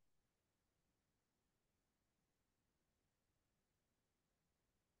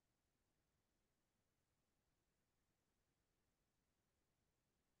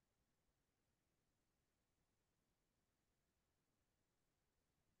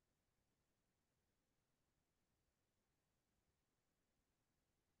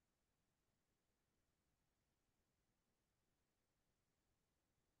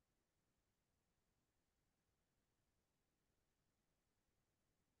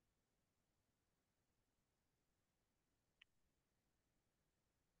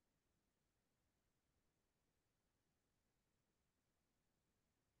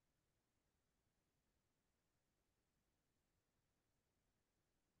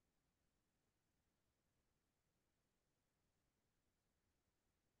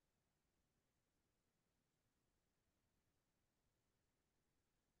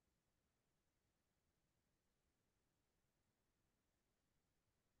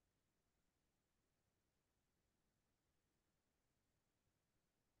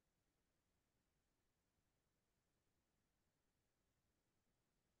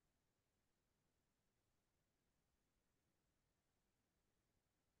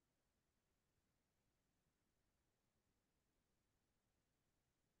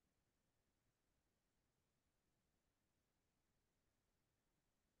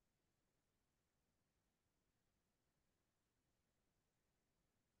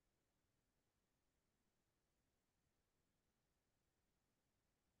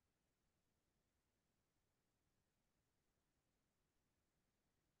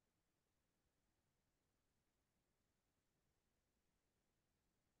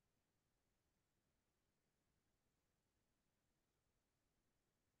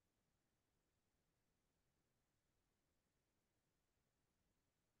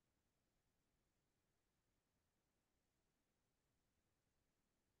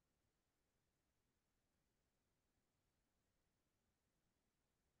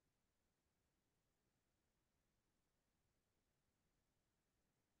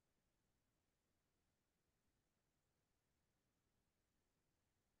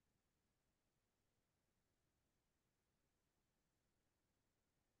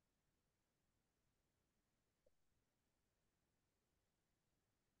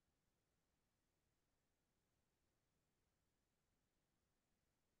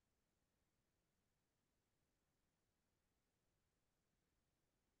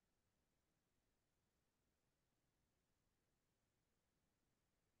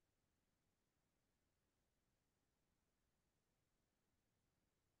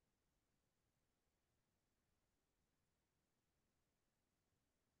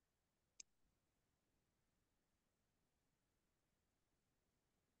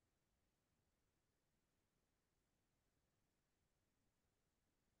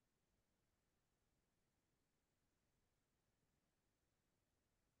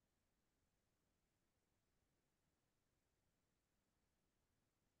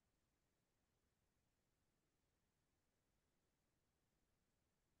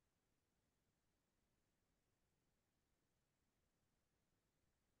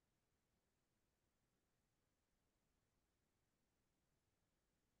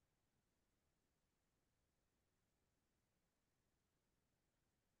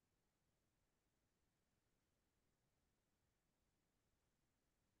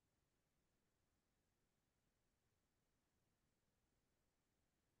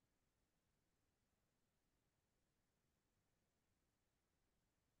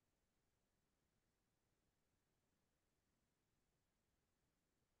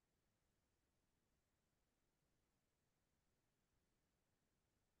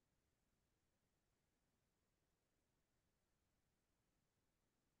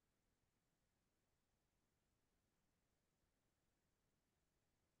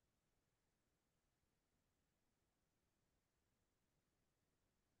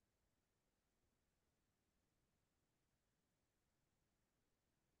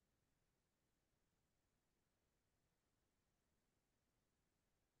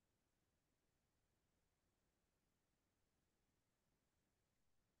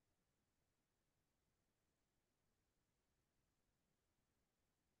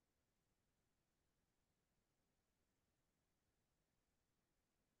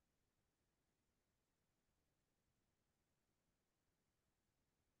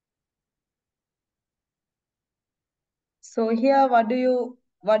 So here, what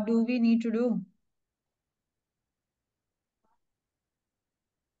do we need to do?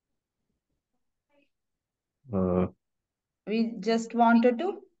 Uh, We just wanted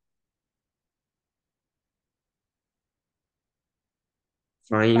to,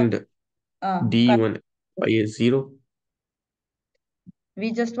 find correct. D1 by 0.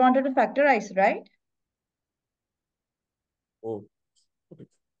 We just wanted to factorize, right? Oh, okay.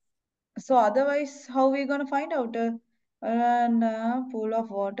 So otherwise, how we gonna find out? And pool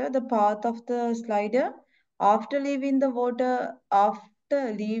of water, the path of the slider after leaving the lower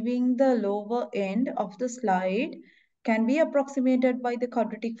end of the slide can be approximated by the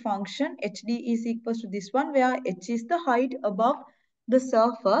quadratic function hd is equals to this one, where h is the height above the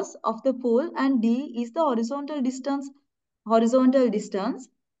surface of the pool and d is the horizontal distance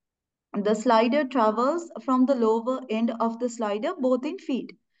the slider travels from the lower end of the slider, both in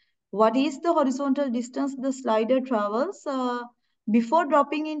feet. What is the horizontal distance the slider travels before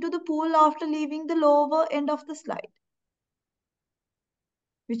dropping into the pool after leaving the lower end of the slide?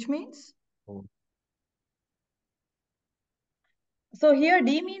 Which means, Oh, so here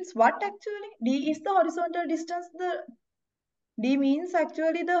D means what actually? D is the horizontal distance. D means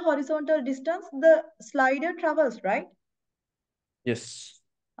actually the horizontal distance the slider travels, right? yes,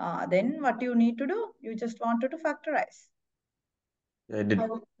 Then what you need to do? You just wanted to factorize. I did.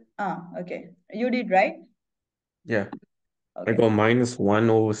 How? Okay. You did, right? Yeah, I Okay. got minus 1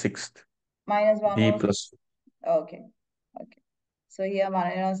 over 6 Minus 1 D over 6. plus. Okay. Okay. So here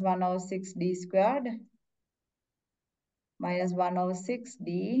minus 1 over 6 D squared minus 1 over 6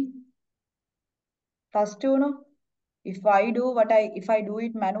 D plus 2, no? If I do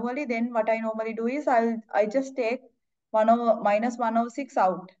it manually, then what I normally do is I just take 1 over minus 1 over 6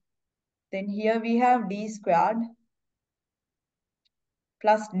 out. Then here we have D squared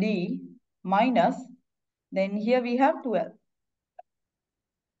plus D minus, then here we have 12.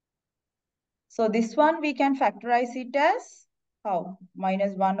 So this one we can factorize it as how?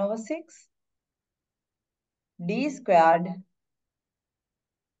 Minus 1 over 6 D squared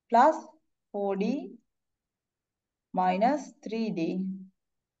plus 4D minus 3D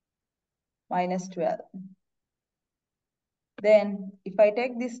minus 12. Then if I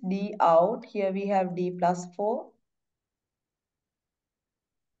take this D out, here we have D plus 4.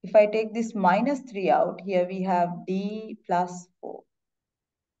 If I take this minus 3 out, here we have D plus 4.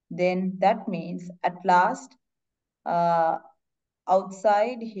 Then that means at last, uh,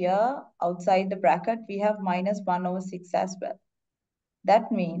 outside the bracket, we have minus 1 over 6 as well.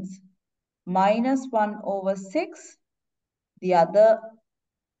 That means minus 1 over 6, the other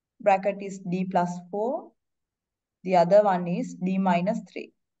bracket is D plus 4, the other one is D minus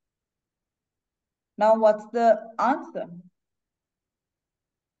 3. Now what's the answer?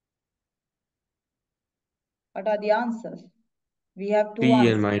 What are the answers? We have two 3 and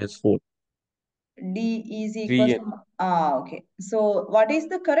answers. minus 4. D is 3 equals and to, okay. So what is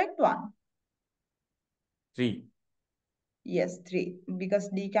the correct one? 3. Yes, 3. Because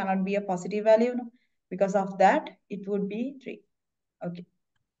D cannot be a positive value. No? Because of that, it would be 3. Okay.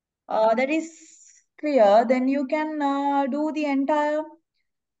 That is clear. Then you can do the entire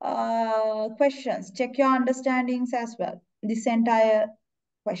questions. Check your understandings as well. This entire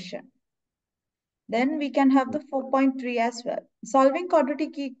question. Then we can have the 4.3 as well. Solving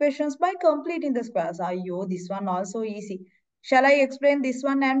quadratic equations by completing the squares. Ayyo, this one also easy. Shall I explain this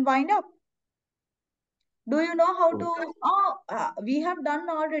one and wind up? Do you know how Oh, to, we have done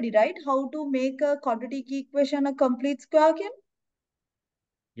already, right? How to make a quadratic equation a complete square cube?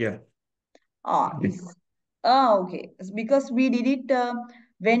 yeah. Ah, I did. is, okay. It's because we did it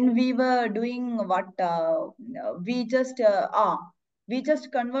when we were doing what, we just, we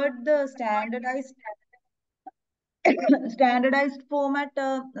just convert the standardized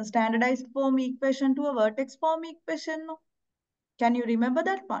form equation to a vertex form equation. No? Can you remember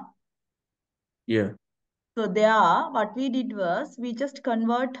that one? Yeah, So there, what we did was we just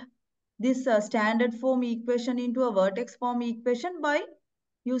convert this standard form equation into a vertex form equation by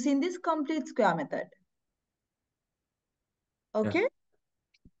using this complete square method. yeah, Okay.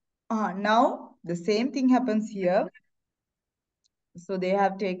 Now the same thing happens here. So they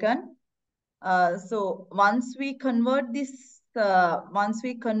have taken. So once we convert the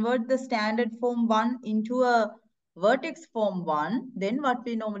standard form 1 into a vertex form 1, then what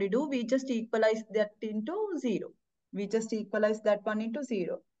we normally do, we just equalize that into 0. We just equalize that one into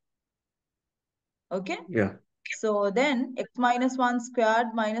 0. Okay. yeah, So then x minus 1 squared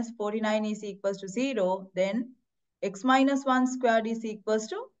minus 49 is equals to 0. Then x minus 1 squared is equals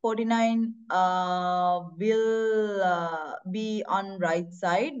to 49 will be on right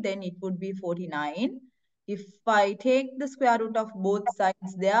side. Then it would be 49. If I take the square root of both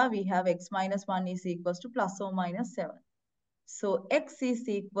sides there, we have x minus 1 is equals to plus or minus 7. So x is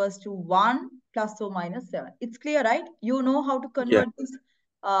equals to 1 plus or minus 7. It's clear, right? You know how to Yeah. convert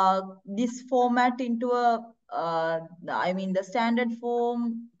this format into a, I mean the standard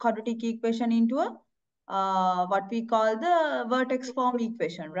form quadratic equation into a what we call the vertex form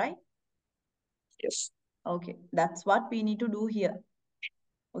equation, right? Yes. Okay, that's what we need to do here.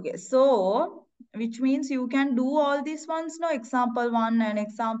 Okay, so which means you can do all these ones now, example 1 and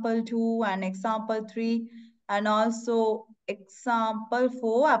example 2 and example 3 and also example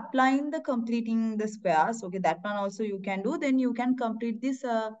 4 applying the completing the squares. Okay, that one also you can do. Then you can complete this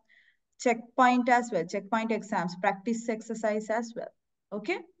checkpoint as well, checkpoint exams, practice exercise as well.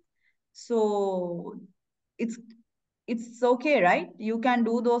 Okay, so it's it's okay, right? You can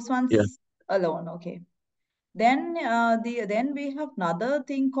do those Yeah. ones alone. Okay. Then we have another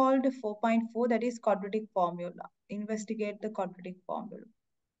thing called 4.4, that is quadratic formula. Investigate the quadratic formula.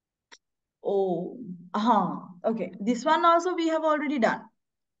 Oh, okay. This one also we have already done.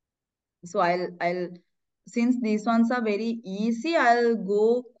 So I'll since these ones are very easy, I'll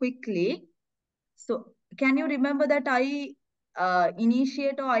go quickly. So can you remember that I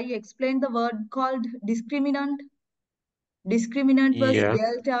initiate or I explained the word called discriminant? Discriminant was Yeah.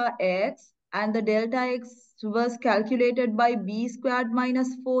 delta x, and the delta x was calculated by b squared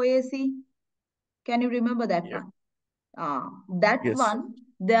minus 4ac. Can you remember that Yeah. one? That Yes. one,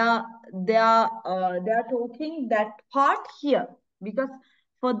 they are talking that part here, because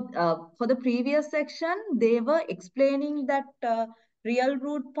for the previous section they were explaining that real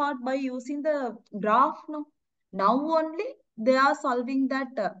root part by using the graph. No, now only they are solving that.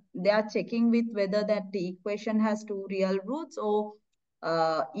 They are checking with whether that the equation has two real roots or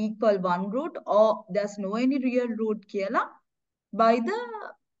equal one root, or there's no any real root here by the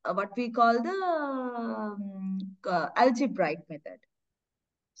what we call the algebraic method.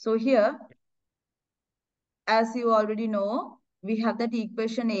 So here, as you already know, we have that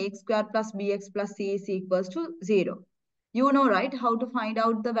equation ax squared plus bx plus c is equals to 0. You know, right, how to find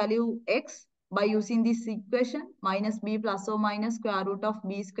out the value x by using this equation, minus b plus or minus square root of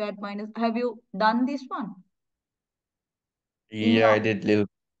b squared minus. Have you done this one in Yeah, your I did little.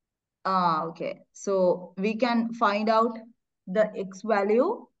 Okay. So we can find out the x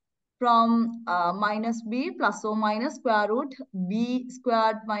value from minus b plus or minus square root b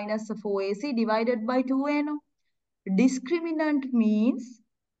squared minus 4ac divided by 2n. Discriminant means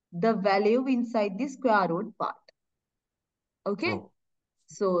the value inside the square root part. Okay. Oh.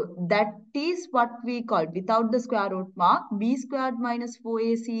 So that is what we call, without the square root mark, b squared minus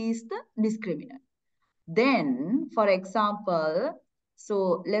 4ac is the discriminant. Then, for example,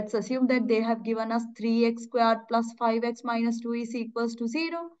 so let's assume that they have given us 3x squared plus 5x minus 2 is equals to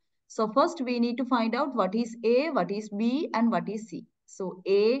 0. So first we need to find out what is a, what is b, and what is c. So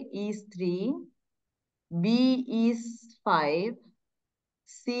a is 3, b is 5,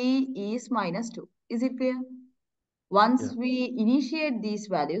 c is minus 2. Is it clear? Once Yeah. we initiate these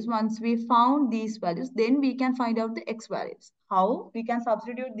values, once we found these values, then we can find out the x values. How? We can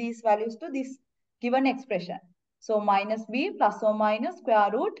substitute these values to this given expression. So minus b plus or minus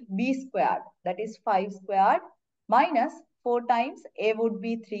square root b squared, that is 5 squared, minus 4 times a would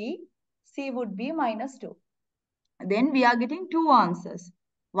be 3, c would be minus 2. Then we are getting two answers.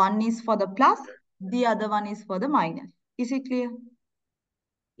 One is for the plus, the other one is for the minus. Is it clear?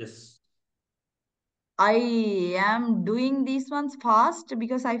 Yes. I am doing these ones fast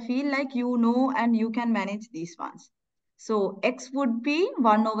because I feel like you know and you can manage these ones. So x would be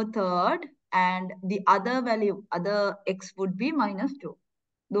 1 over third and the other value, other x would be minus 2.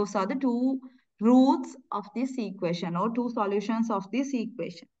 Those are the two roots of this equation or two solutions of this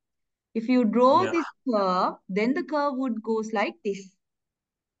equation. If you draw Yeah. this curve, then the curve would goes like this.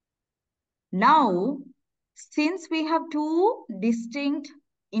 Now, since we have two distinct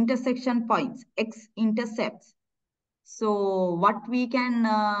intersection points, x-intercepts, so what we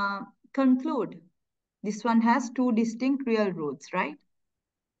can conclude? This one has two distinct real roots, right?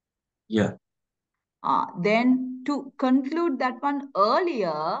 Yeah. Then to conclude that one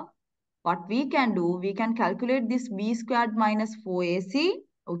earlier, what we can do, we can calculate this b squared minus 4ac,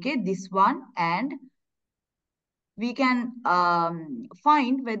 okay, this one, and we can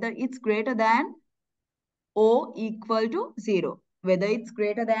find whether it's greater than or equal to 0, whether it's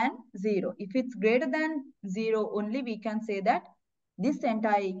greater than 0. If it's greater than 0 only, we can say that this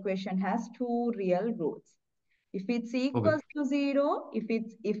entire equation has two real roots. If it's Okay. equals to 0,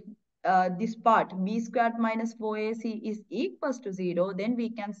 if this part b squared minus 4ac is equals to 0, then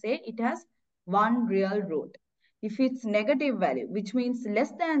we can say it has one real root. If it's negative value, which means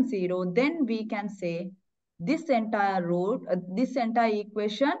less than 0, then we can say this entire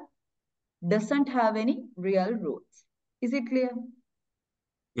equation doesn't have any real roots. Is it clear?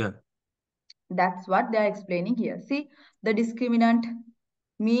 Yeah. That's what they are explaining here. See, the discriminant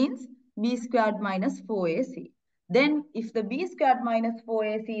means b squared minus 4ac. Then if the b squared minus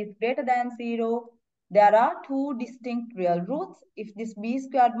 4ac is greater than 0, there are two distinct real roots. If this b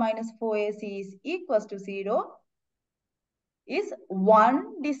squared minus 4ac is equals to 0, is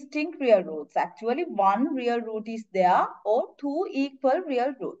one distinct real roots. Actually, one real root is there or two equal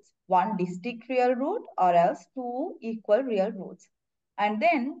real roots. One distinct real root or else two equal real roots. And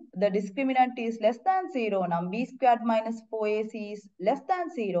then the discriminant is less than 0 now. B squared minus 4ac is less than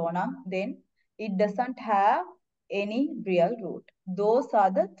 0 now. Then it doesn't have any real root. Those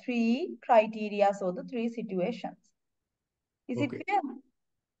are the three criteria or the three situations. Is it Okay. clear?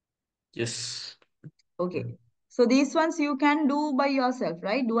 Yes. Okay. So these ones you can do by yourself,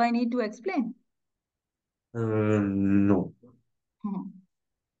 right? Do I need to explain? No. Hmm.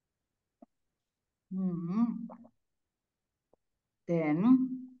 Hmm.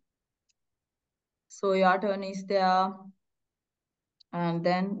 Then, so your turn is there. And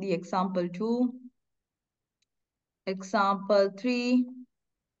then the example 2, example 3.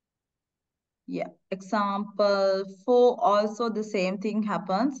 Yeah, example 4 also the same thing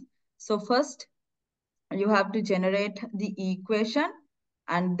happens. So first you have to generate the equation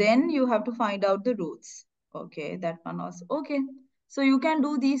and then you have to find out the roots. Okay, that one also. Okay. So you can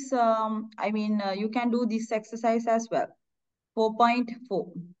do this, you can do this exercise as well.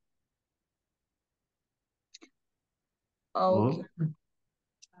 4.4. Okay. Oh,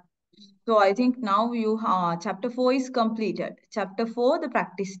 So I think now you chapter 4 is completed. Chapter 4, the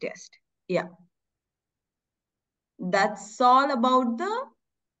practice test. Yeah. That's all about the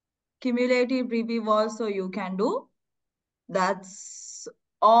cumulative review also you can do. That's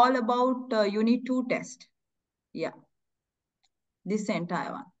all about unit 2 test. Yeah. This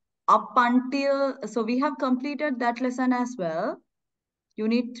entire one. Up until, so we have completed that lesson as well.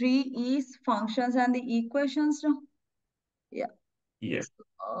 Unit 3 is functions and the equations. No? Yeah. yeah.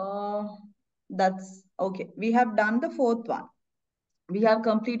 Uh, that's okay. We have done the fourth one. We have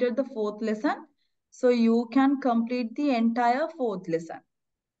completed the fourth lesson. So you can complete the entire fourth lesson.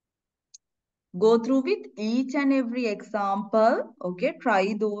 Go through with each and every example. Okay,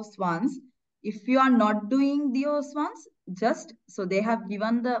 try those ones. If you are not doing those ones, just so they have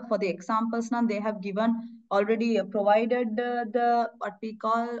given the for the examples now they have given already provided the what we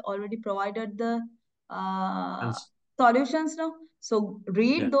call already provided the uh, And solutions now. So yeah.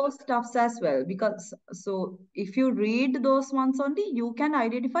 read those stuffs as well because so if you read those ones only, you can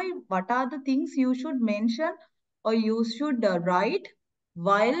identify what are the things you should mention or you should write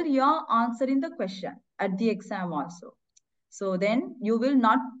while you're answering the question at the exam also. So then you will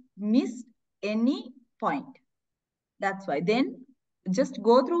not miss any point. That's why. Then just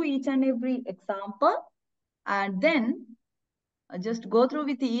go through each and every example and then just go through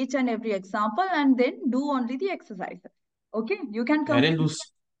with each and every example and then do only the exercises. Okay, you can I didn't complete.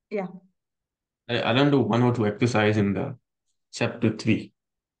 do. Yeah. I don't do one or two exercise in the chapter 3.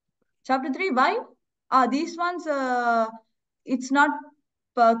 Chapter 3, why? These ones, it's not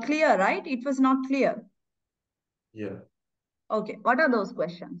clear, right? It was not clear. Yeah. Okay, what are those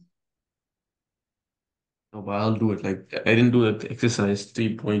questions? No, but I'll do it. Like I didn't do the exercise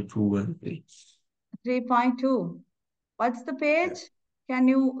 3.2 and 3. 3.2. What's the Yeah. page?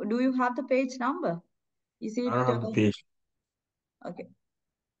 Do you have the page number? Is it, I don't have the page. okay,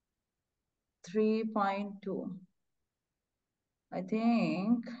 3.2. I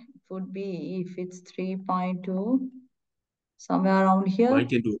think it would be, if it's 3.2, somewhere around But here. I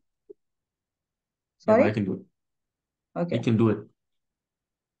can do it. Yeah, but I Sorry? can do it. I Okay. can do it.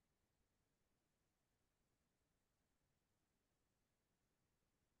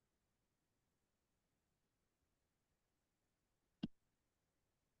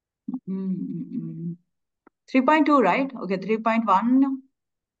 Mm. 3.2, right? Okay, 3.1.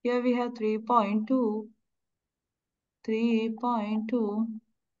 Here we have 3.2. 3.2.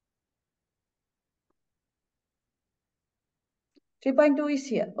 3.2 is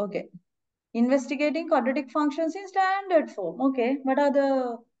here. Okay. Investigating quadratic functions in standard form. Okay. What are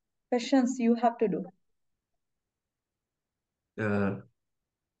the questions you have to do? Uh,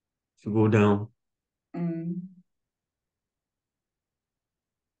 if you go down, Mm.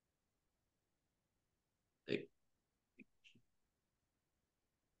 like,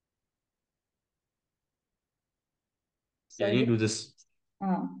 yeah, I So need you, to do this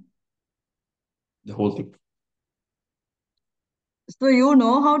uh, the whole thing. so you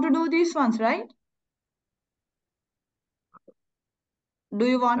know how to do these ones, right? Do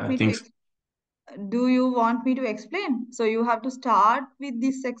you want I me to think explain? Do you want me to explain? So you have to start with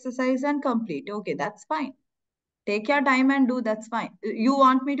this exercise and complete. Okay, that's fine. Take your time and do, that's fine. You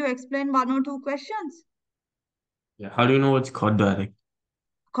want me to explain one or two questions? Yeah. How do you know it's quadratic?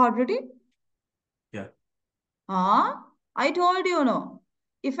 Quadratic? Yeah. Huh? I told you no.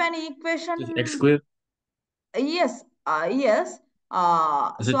 If an Is x equation, squared? yes, yes.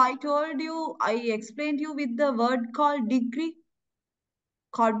 Is So it I told you, I explained you with the word called degree.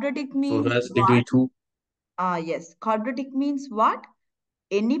 Quadratic so means that's degree what? two? Yes. Quadratic means what?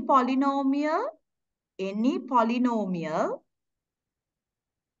 Any polynomial, any polynomial,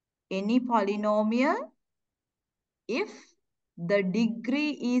 any polynomial if the degree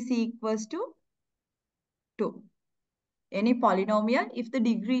is equals to 2. Any polynomial if the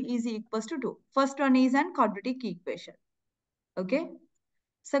degree is equals to 2. First one is an quadratic equation. Okay.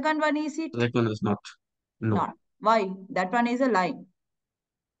 Second one is The it second one is not. No. not. Why? That one is a line.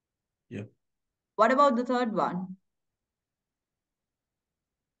 Yeah. What about the third one?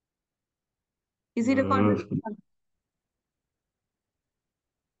 Is it a Uh, quadratic?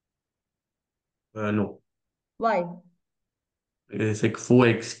 no. Why? It's like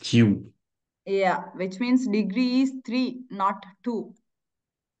 4x cubed. Yeah, which means degree is 3, not 2.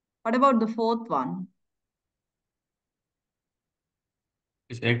 What about the fourth one?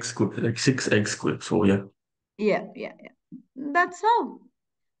 It's x squared, like 6x squared. So yeah. Yeah, yeah, yeah. That's how.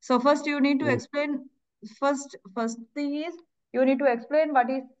 So first you need to Oh, explain, first thing is you need to explain what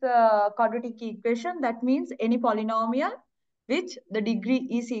is quadratic equation. That means any polynomial which the degree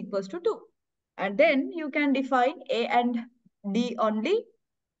is equals to 2. And then you can define A and D only,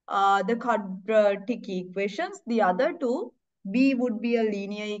 the quadratic equations. The other two, B would be a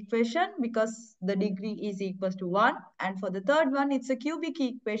linear equation because the degree is equals to 1. And for the third one, it's a cubic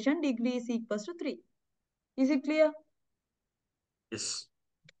equation, degree is equals to 3. Is it clear? yes.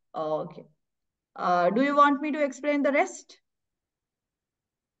 Okay. Do you want me to explain the rest?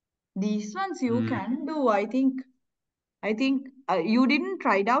 These ones you Mm, can do, I think. I think you didn't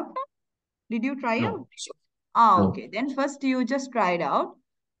try it out now? Did you try out? no. So, no. Okay. Then first you just try it out.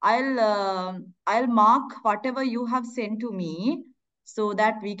 I'll mark whatever you have sent to me so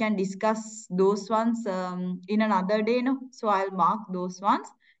that we can discuss those ones in another day. No? So I'll mark those ones.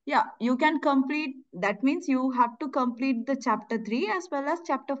 Yeah, you can complete. That means you have to complete the chapter 3 as well as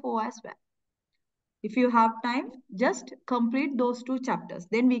chapter 4 as well. If you have time, just complete those two chapters.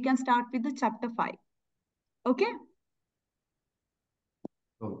 Then we can start with the chapter 5. Okay?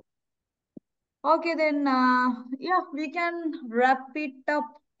 Oh, Okay, then, yeah, we can wrap it up.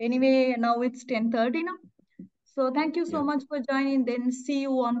 Anyway, now it's 10:30 now. So thank you so yeah. much for joining. Then see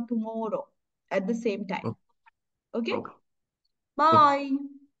you on tomorrow at the same time. Oh, Okay? okay. Okay. Bye.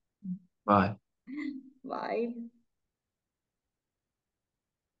 Bye. Bye.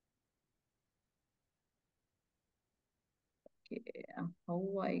 Okay,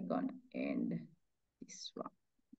 how I gonna end this one?